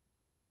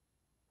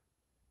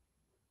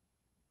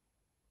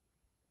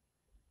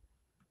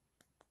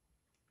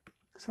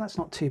 So that's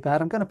not too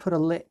bad. I'm going to put a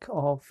lick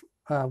of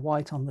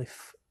white on the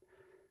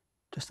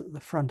just at the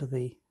front of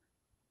the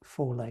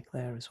foreleg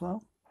there as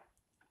well,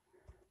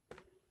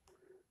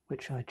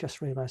 which I just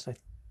realized I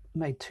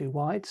made too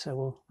wide, so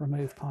we'll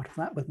remove part of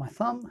that with my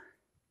thumb.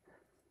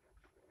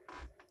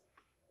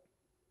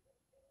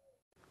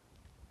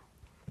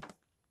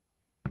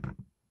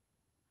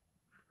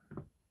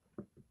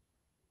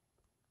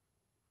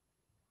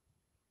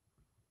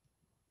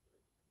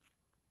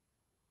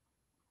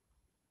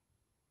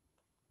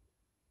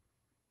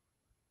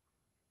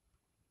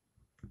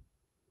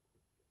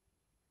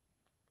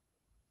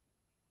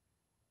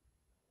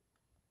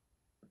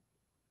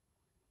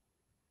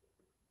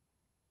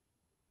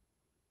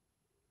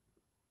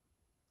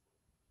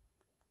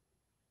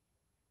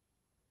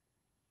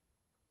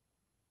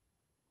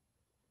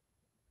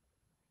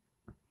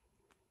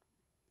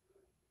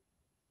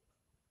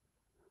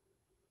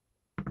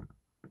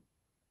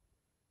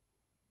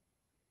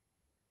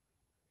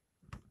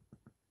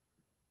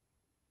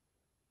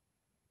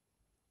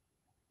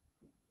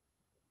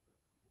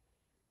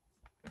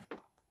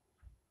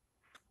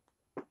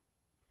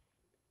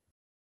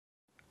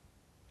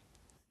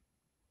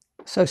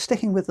 So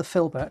sticking with the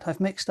filbert, I've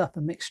mixed up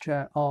a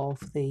mixture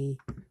of the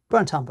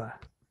burnt umber,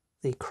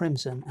 the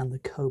crimson and the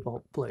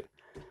cobalt blue.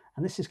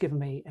 And this has given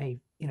me a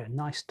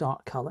nice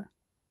dark colour.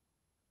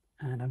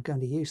 And I'm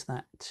going to use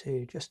that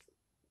to just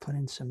put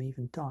in some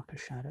even darker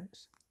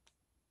shadows.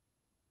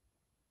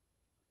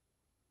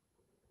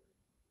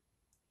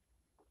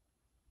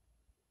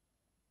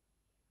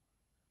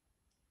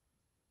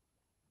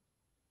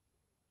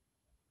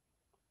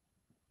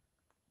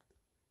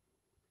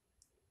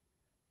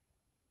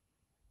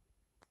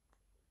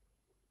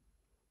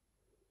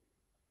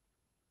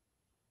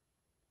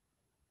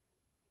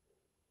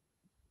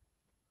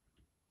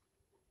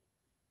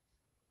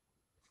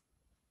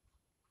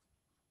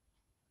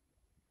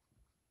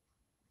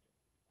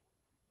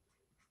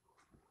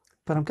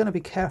 But I'm going to be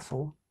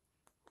careful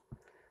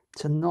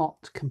to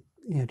not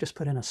just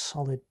put in a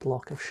solid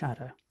block of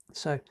shadow.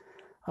 So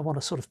I want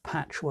a sort of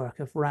patchwork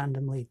of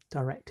randomly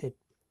directed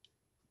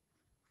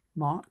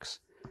marks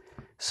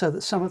so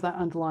that some of that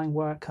underlying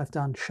work I've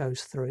done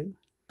shows through,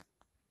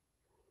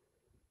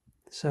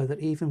 so that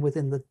even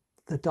within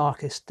the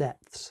darkest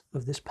depths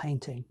of this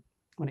painting,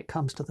 when it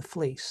comes to the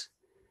fleece,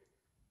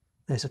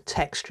 there's a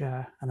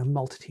texture and a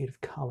multitude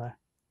of colour.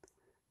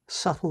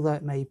 Subtle though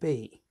it may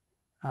be,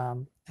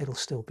 it'll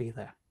still be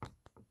there.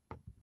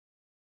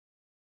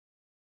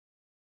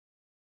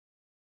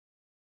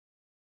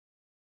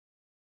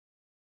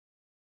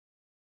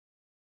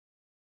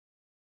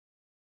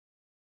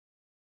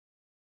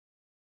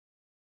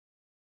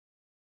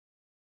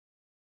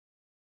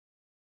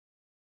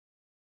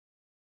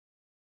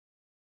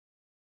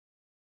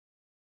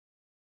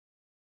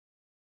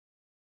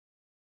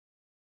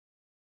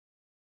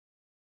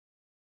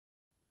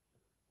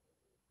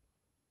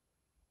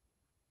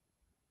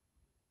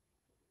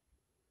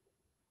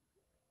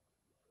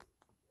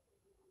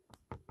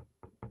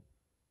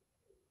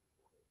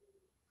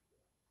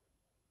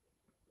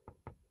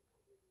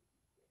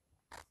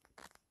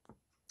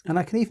 And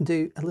I can even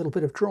do a little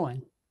bit of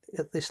drawing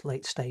at this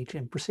late stage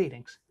in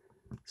proceedings.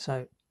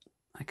 So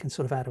I can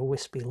sort of add a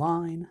wispy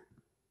line.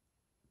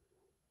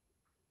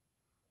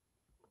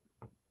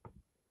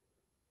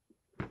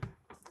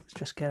 Let's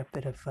just get a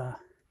bit of,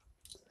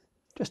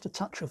 just a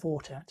touch of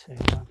water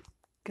to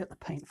get the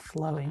paint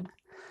flowing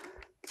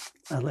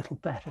a little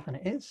better than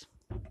it is.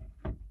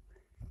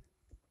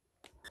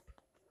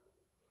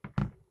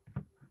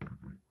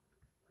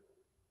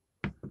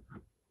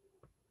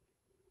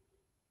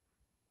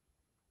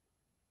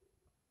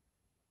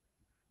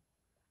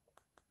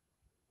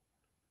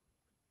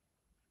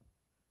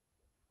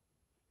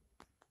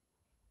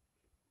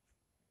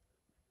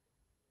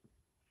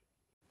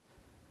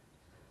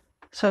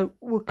 So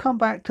we'll come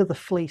back to the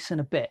fleece in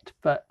a bit,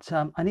 but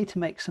I need to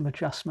make some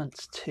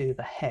adjustments to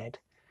the head.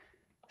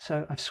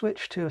 So I've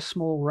switched to a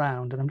small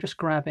round and I'm just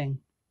grabbing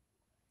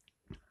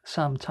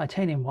some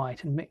titanium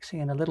white and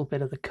mixing in a little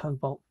bit of the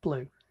cobalt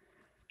blue.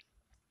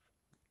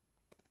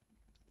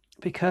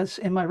 Because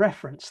in my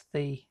reference,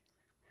 the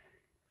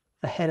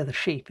head of the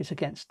sheep is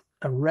against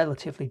a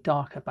relatively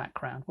darker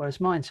background, whereas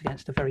mine's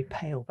against a very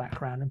pale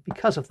background. And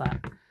because of that,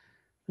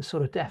 the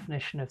sort of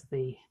definition of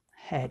the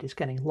head is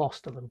getting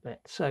lost a little bit.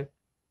 So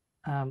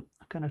I'm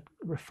going to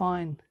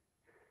refine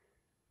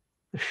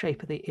the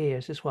shape of the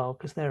ears as well,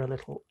 because they're a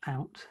little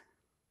out,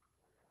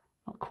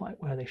 not quite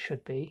where they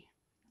should be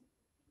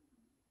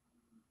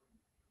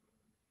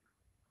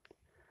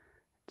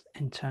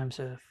in terms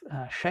of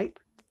shape.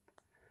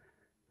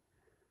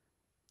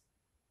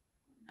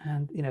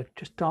 And, you know,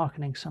 just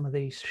darkening some of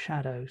these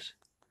shadows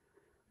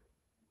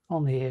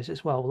on the ears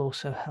as well will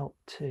also help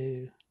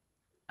to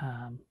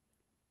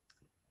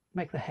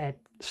make the head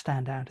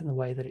stand out in the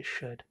way that it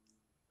should.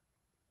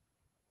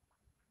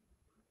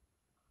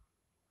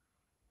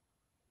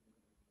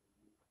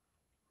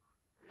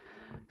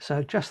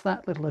 So just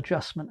that little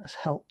adjustment has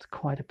helped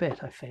quite a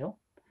bit, I feel.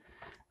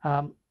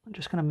 I'm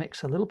just going to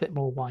mix a little bit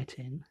more white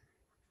in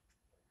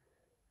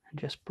and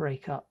just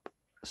break up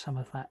some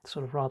of that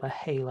sort of rather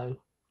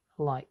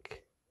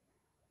halo-like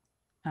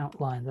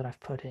outline that I've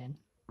put in.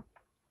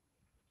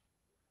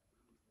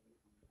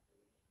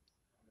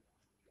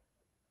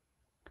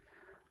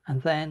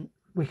 And then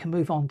we can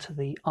move on to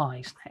the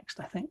eyes next,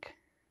 I think.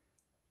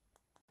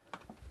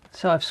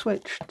 So I've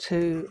switched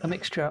to a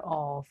mixture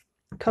of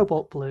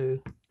cobalt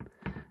blue,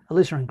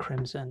 alizarin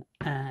crimson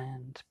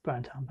and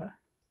burnt umber.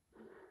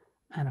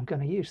 And I'm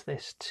going to use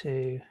this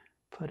to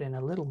put in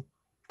a little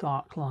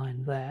dark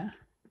line there.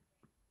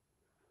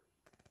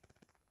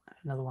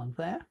 Another one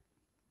there.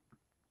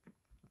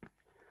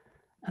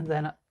 And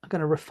then I'm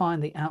going to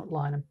refine the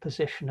outline and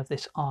position of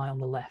this eye on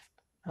the left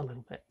a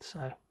little bit.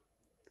 So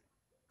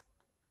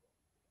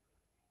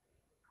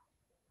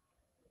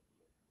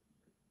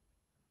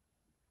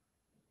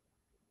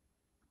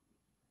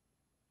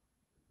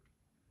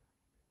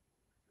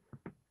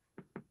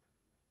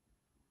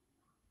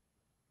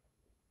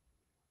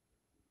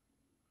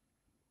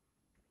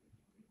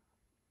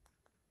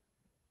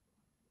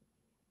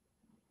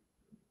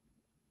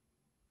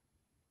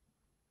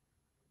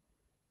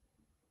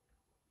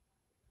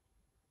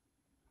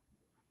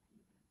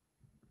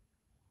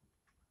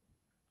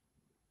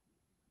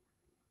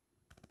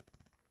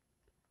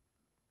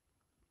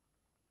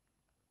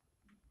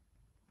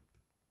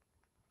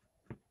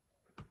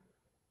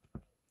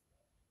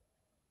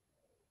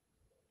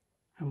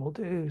and we'll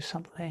do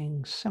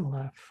something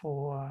similar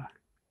for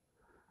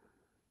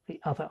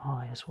the other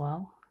eye as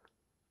well.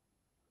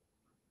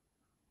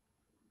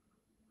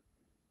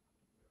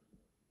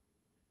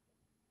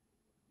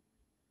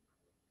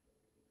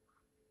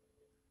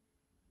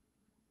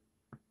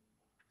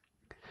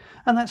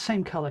 And that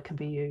same color can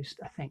be used,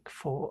 I think,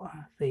 for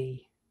the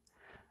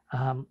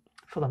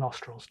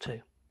nostrils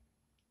too.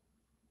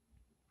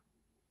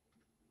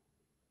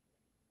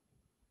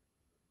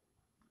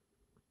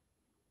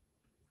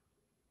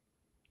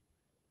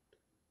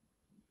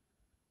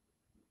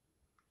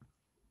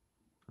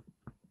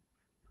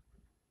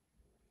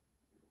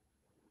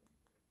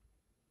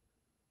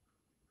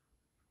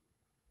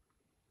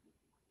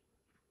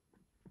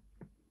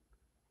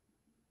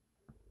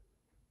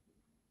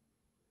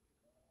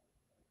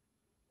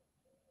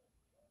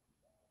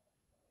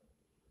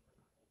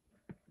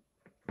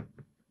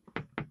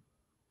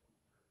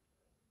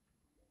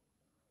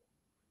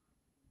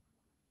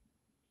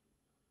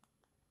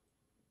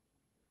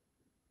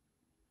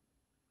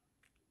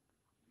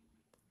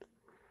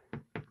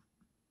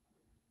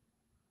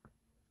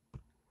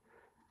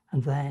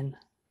 And then,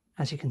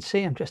 as you can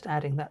see, I'm just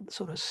adding that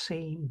sort of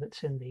seam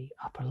that's in the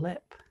upper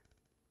lip.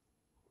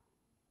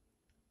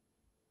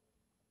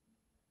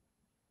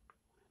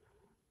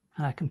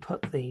 And I can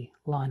put the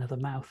line of the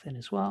mouth in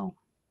as well.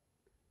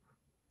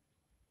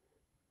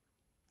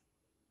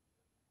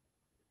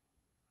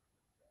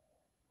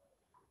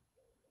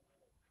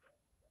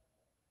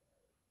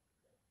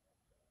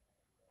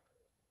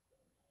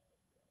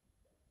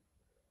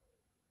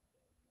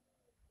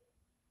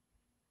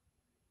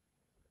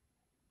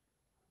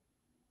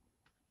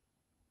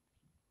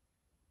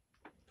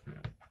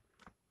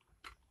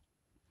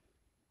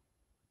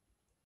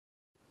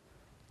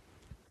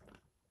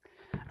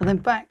 And then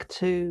back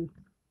to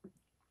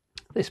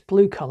this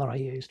blue colour I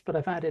used, but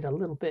I've added a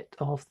little bit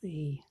of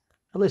the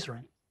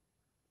alizarin.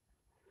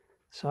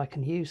 So I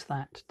can use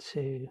that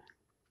to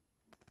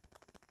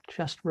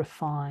just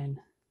refine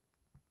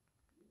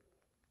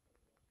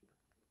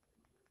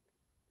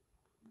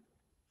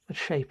the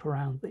shape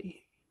around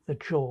the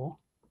jaw.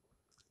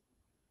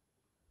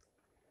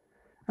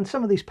 And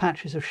some of these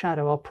patches of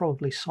shadow I'll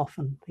probably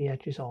soften the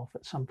edges of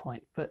at some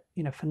point, but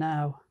for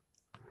now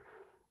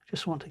I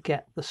just want to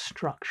get the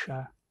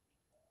structure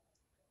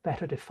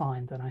better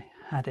defined than I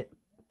had it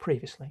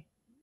previously.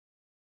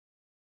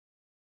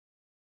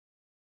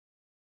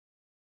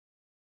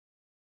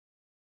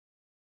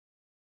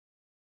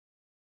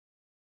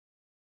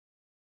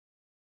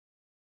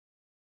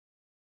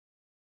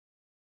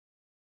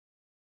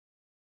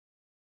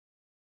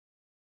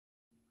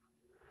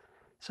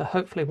 So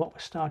hopefully what we're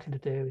starting to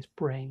do is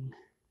bring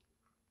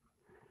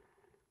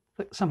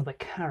some of the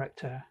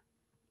character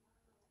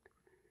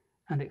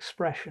and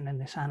expression in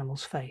this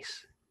animal's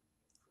face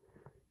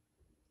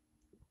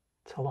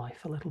to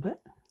life a little bit.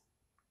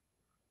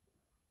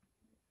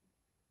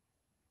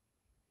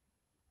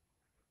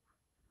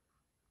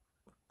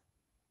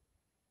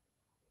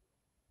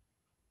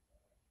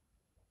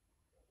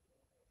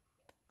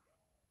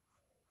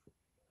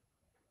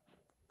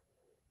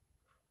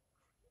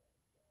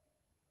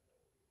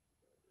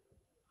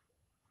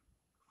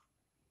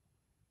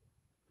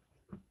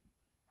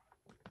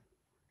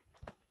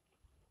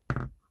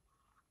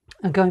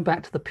 And going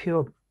back to the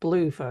pure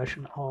blue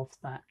version of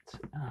that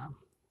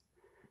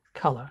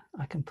colour,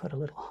 I can put a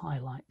little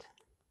highlight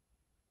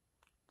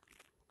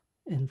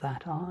in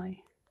that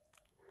eye,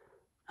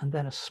 and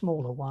then a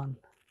smaller one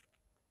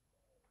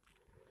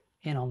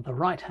in on the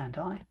right hand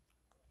eye.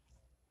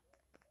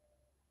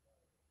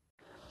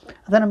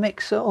 And then a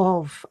mix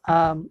of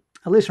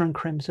alizarin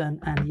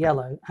crimson and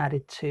yellow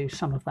added to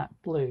some of that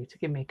blue to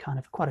give me kind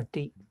of quite a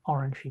deep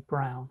orangey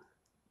brown.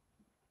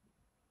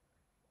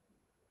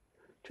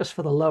 Just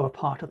for the lower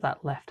part of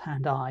that left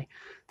hand eye.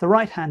 The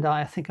right hand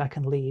eye I think I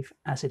can leave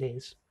as it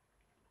is.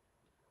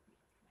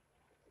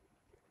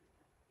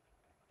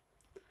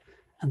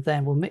 And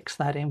then we'll mix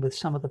that in with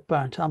some of the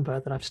burnt umber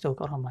that I've still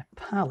got on my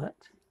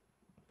palette.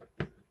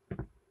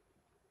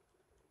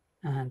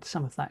 And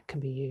some of that can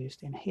be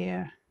used in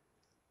here.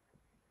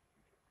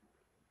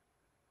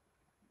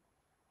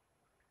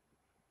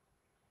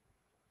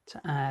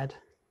 To add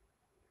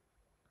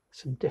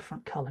some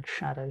different coloured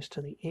shadows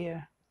to the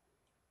ear.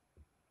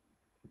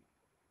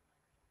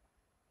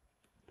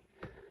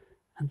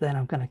 And then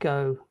I'm going to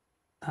go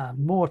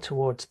more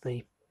towards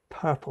the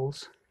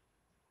purples.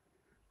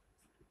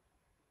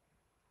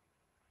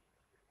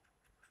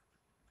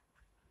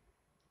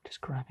 Just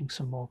grabbing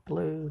some more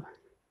blue.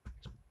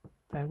 Just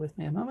bear with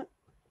me a moment.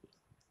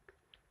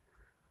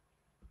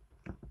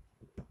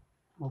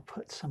 We'll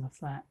put some of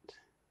that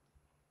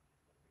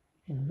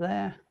in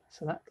there.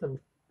 So that little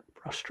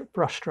brush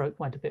stroke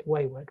went a bit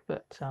wayward,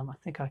 but I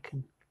think I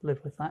can live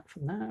with that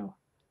for now.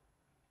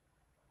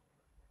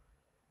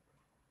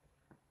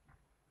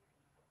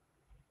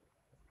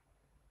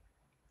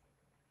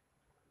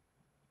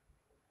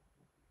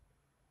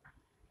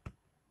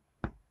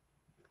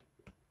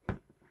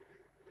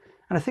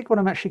 And I think what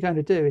I'm actually going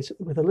to do is,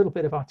 with a little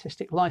bit of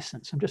artistic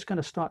license, I'm just going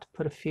to start to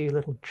put a few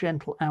little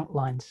gentle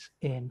outlines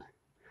in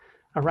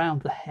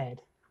around the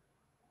head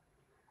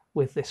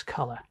with this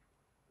colour.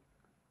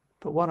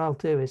 But what I'll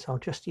do is I'll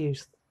just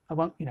use, I'm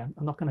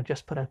not going to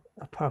just put a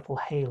purple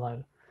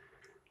halo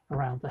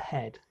around the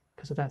head,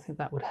 because I don't think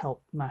that would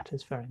help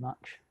matters very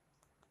much.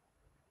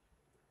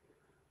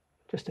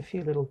 Just a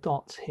few little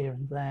dots here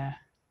and there.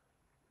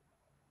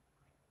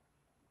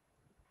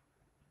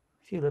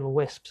 A few little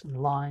wisps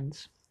and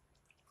lines,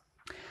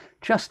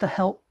 just to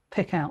help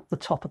pick out the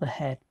top of the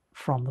head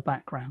from the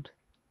background.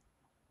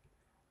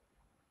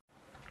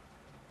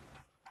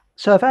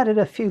 So I've added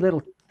a few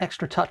little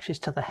extra touches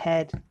to the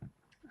head,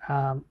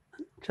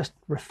 just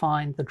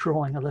refined the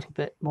drawing a little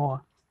bit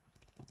more.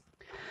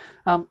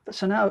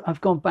 So now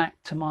I've gone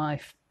back to my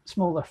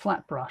smaller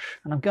flat brush,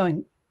 and I'm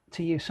going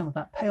to use some of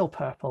that pale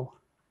purple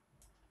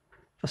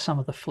for some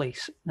of the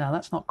fleece. Now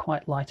that's not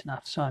quite light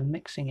enough, so I'm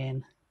mixing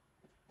in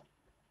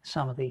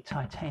some of the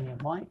titanium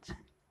white.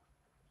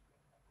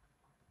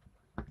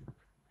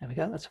 There we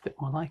go, that's a bit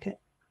more like it.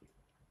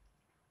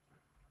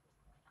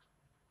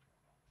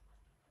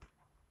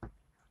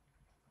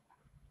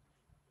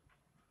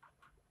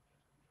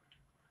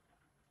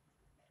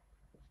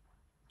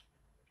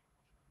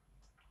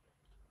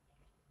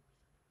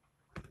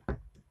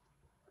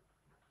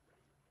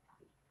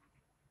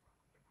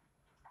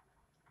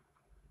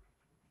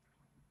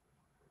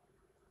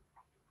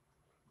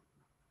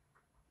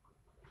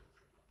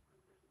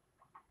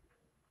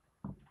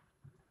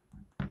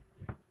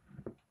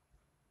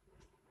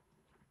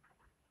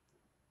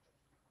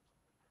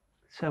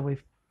 So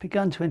we've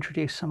begun to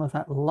introduce some of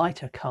that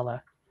lighter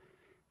colour,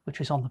 which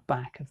is on the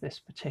back of this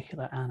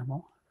particular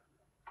animal.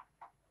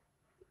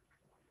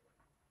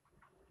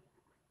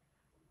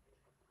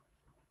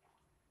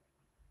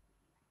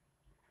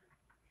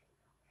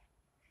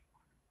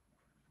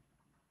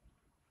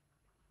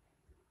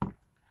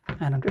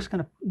 And I'm just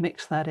going to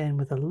mix that in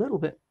with a little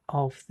bit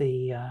of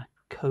the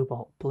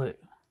cobalt blue.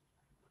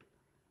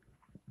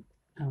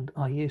 And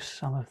I'll use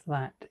some of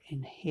that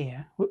in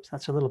here. Whoops,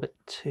 that's a little bit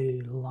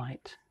too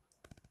light.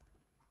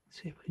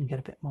 Let's see if we can get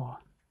a bit more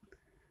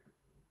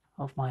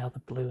of my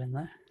other blue in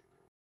there.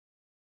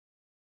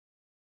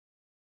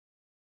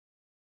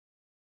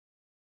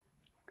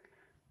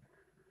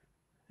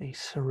 The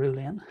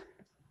cerulean.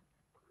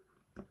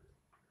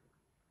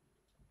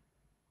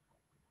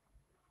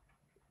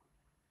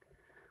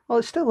 Well,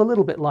 it's still a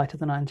little bit lighter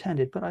than I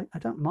intended, but I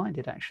don't mind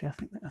it actually.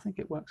 I think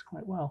it works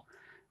quite well.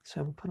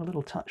 So we'll put a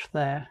little touch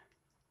there,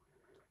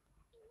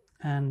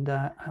 and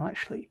I'll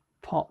actually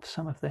pop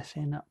some of this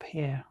in up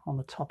here on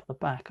the top of the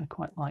back. I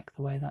quite like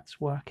the way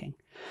that's working.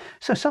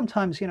 So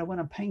sometimes, you know, when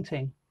I'm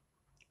painting,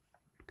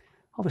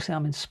 obviously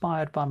I'm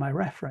inspired by my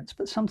reference,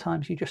 but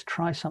sometimes you just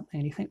try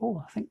something and you think,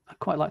 oh, I think I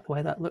quite like the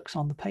way that looks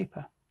on the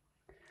paper.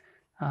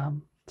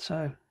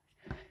 So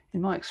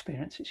in my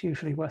experience, it's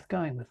usually worth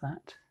going with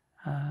that.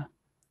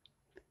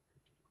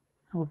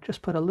 We'll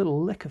just put a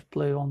little lick of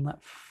blue on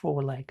that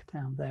foreleg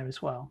down there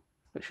as well,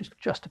 which is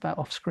just about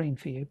off screen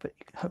for you, but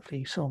hopefully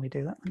you saw me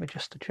do that. Let me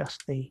just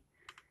adjust the,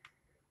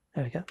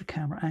 there we go, the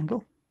camera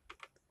angle.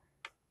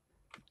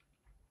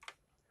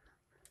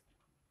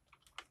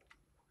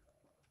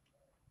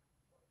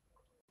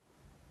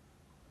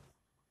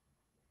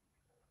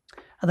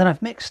 And then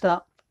I've mixed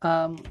up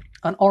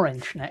an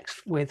orange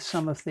next with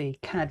some of the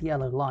cad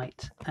yellow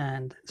light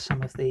and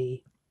some of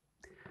the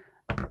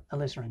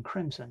alizarin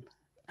crimson.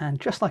 And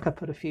just like I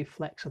put a few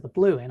flecks of the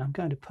blue in, I'm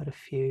going to put a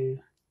few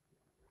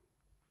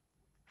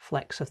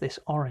flecks of this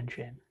orange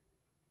in.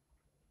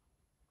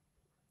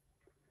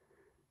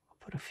 I'll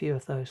put a few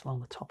of those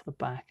along the top of the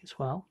back as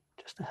well,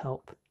 just to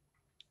help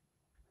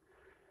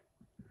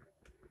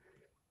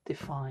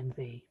define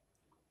the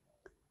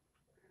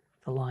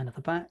line of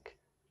the back.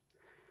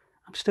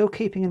 I'm still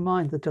keeping in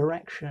mind the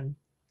direction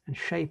and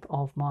shape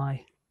of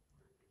my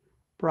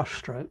brush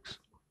strokes,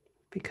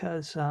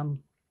 because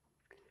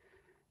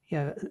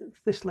at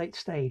this late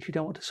stage you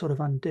don't want to sort of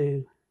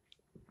undo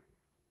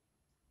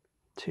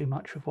too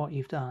much of what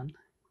you've done.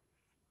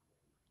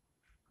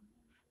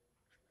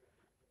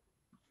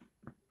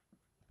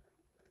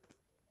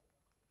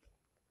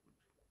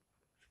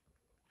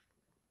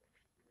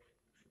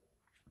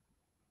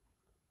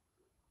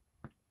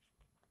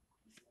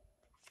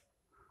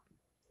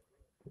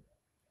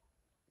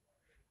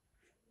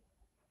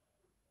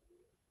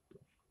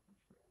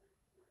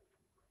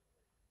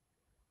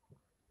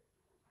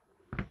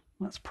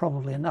 That's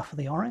probably enough of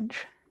the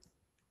orange.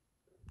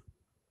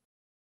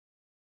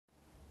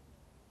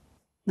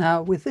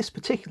 Now with this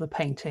particular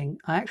painting,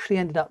 I actually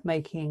ended up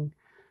making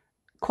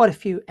quite a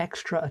few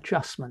extra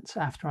adjustments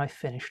after I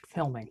finished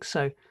filming.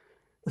 So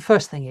the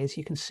first thing is,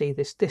 you can see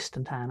this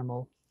distant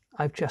animal.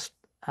 I've just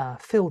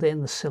filled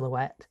in the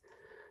silhouette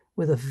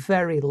with a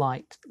very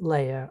light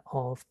layer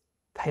of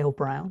pale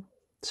brown.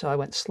 So I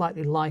went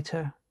slightly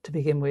lighter to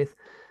begin with,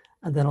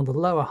 and then on the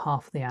lower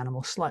half of the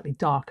animal slightly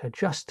darker,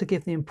 just to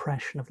give the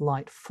impression of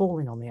light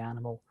falling on the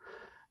animal.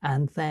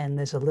 And then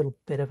there's a little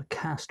bit of a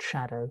cast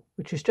shadow,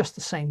 which is just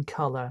the same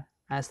color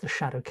as the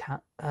shadow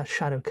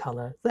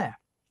color there.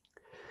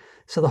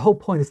 So the whole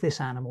point of this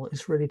animal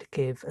is really to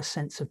give a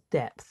sense of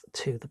depth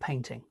to the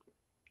painting.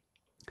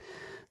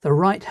 The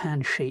right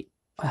hand sheet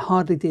I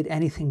hardly did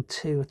anything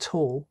to at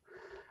all,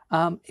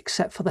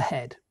 except for the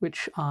head,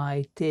 which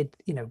I did,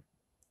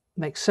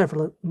 make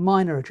several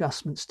minor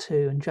adjustments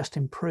to and just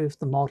improved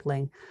the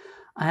modeling.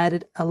 I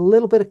added a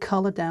little bit of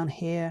color down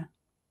here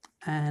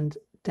and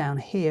down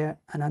here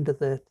and under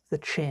the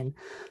chin,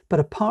 but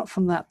apart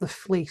from that, the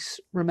fleece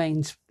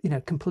remains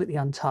completely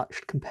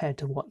untouched compared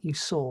to what you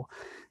saw.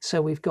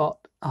 So we've got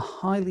a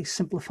highly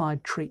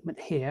simplified treatment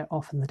here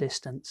off in the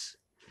distance.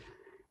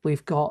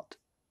 We've got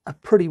a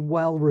pretty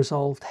well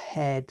resolved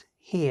head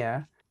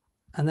here,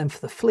 and then for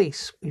the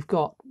fleece we've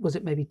got, was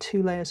it maybe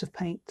 2 layers of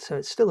paint? So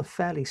it's still a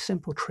fairly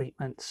simple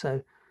treatment.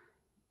 So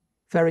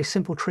very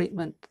simple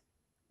treatment,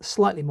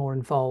 slightly more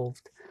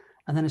involved.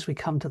 And then as we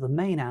come to the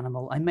main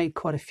animal, I made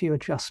quite a few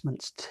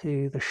adjustments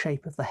to the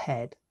shape of the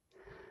head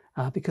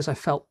because I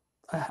felt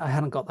I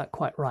hadn't got that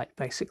quite right,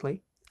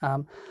 basically.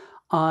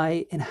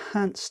 I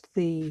enhanced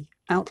the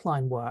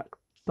outline work,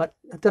 but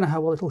I don't know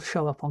how well it'll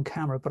show up on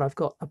camera, but I've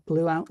got a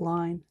blue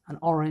outline, an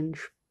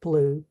orange,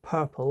 blue,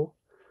 purple,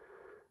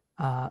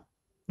 a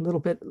little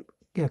bit,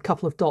 a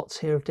couple of dots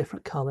here of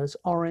different colors,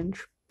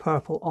 orange,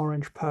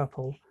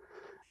 purple.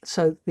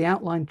 So the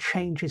outline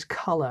changes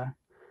color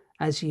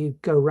as you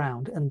go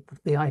round, and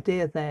the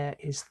idea there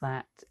is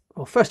that,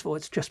 well, first of all,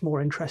 it's just more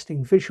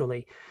interesting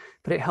visually,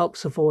 but it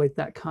helps avoid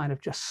that kind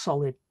of just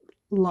solid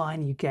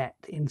line you get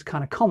in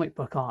kind of comic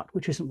book art,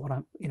 which isn't what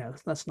I'm,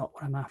 that's not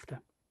what I'm after.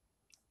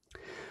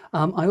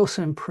 I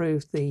also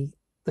improved the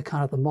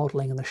kind of the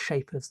modeling and the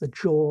shape of the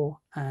jaw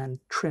and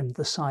trimmed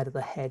the side of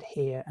the head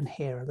here and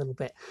here a little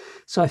bit.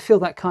 So I feel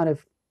that kind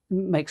of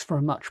makes for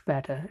a much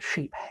better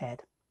sheep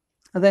head.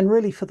 And then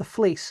really for the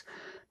fleece,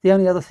 the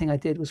only other thing I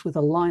did was with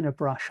a liner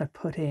brush, I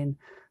put in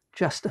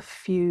just a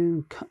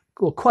few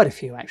well, quite a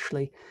few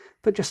actually,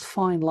 but just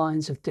fine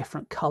lines of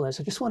different colors.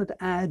 I just wanted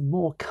to add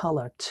more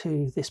color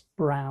to this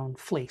brown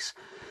fleece.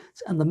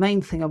 And the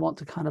main thing I want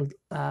to kind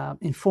of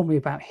inform you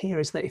about here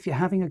is that if you're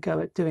having a go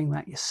at doing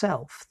that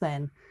yourself,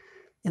 then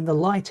in the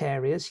light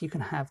areas, you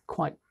can have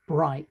quite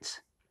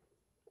bright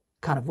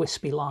kind of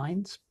wispy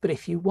lines. But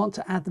if you want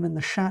to add them in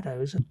the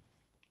shadows,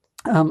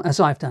 as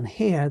I've done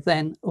here,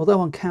 then although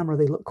on camera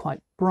they look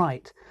quite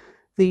bright,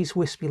 these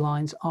wispy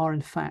lines are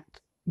in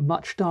fact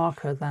much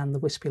darker than the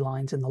wispy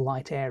lines in the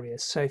light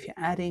areas. So if you're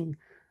adding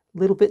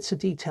little bits of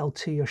detail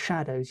to your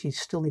shadows, you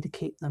still need to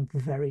keep them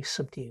very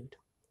subdued.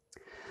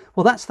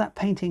 Well, that's that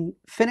painting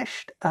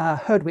finished.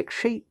 Herdwick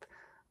sheep,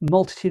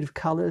 multitude of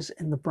colours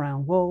in the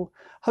brown wool.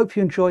 Hope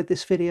you enjoyed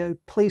this video.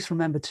 Please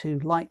remember to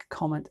like,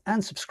 comment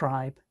and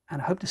subscribe,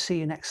 and I hope to see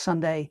you next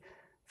Sunday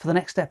for the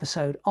next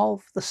episode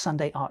of the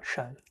Sunday Art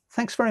Show.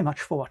 Thanks very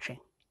much for watching.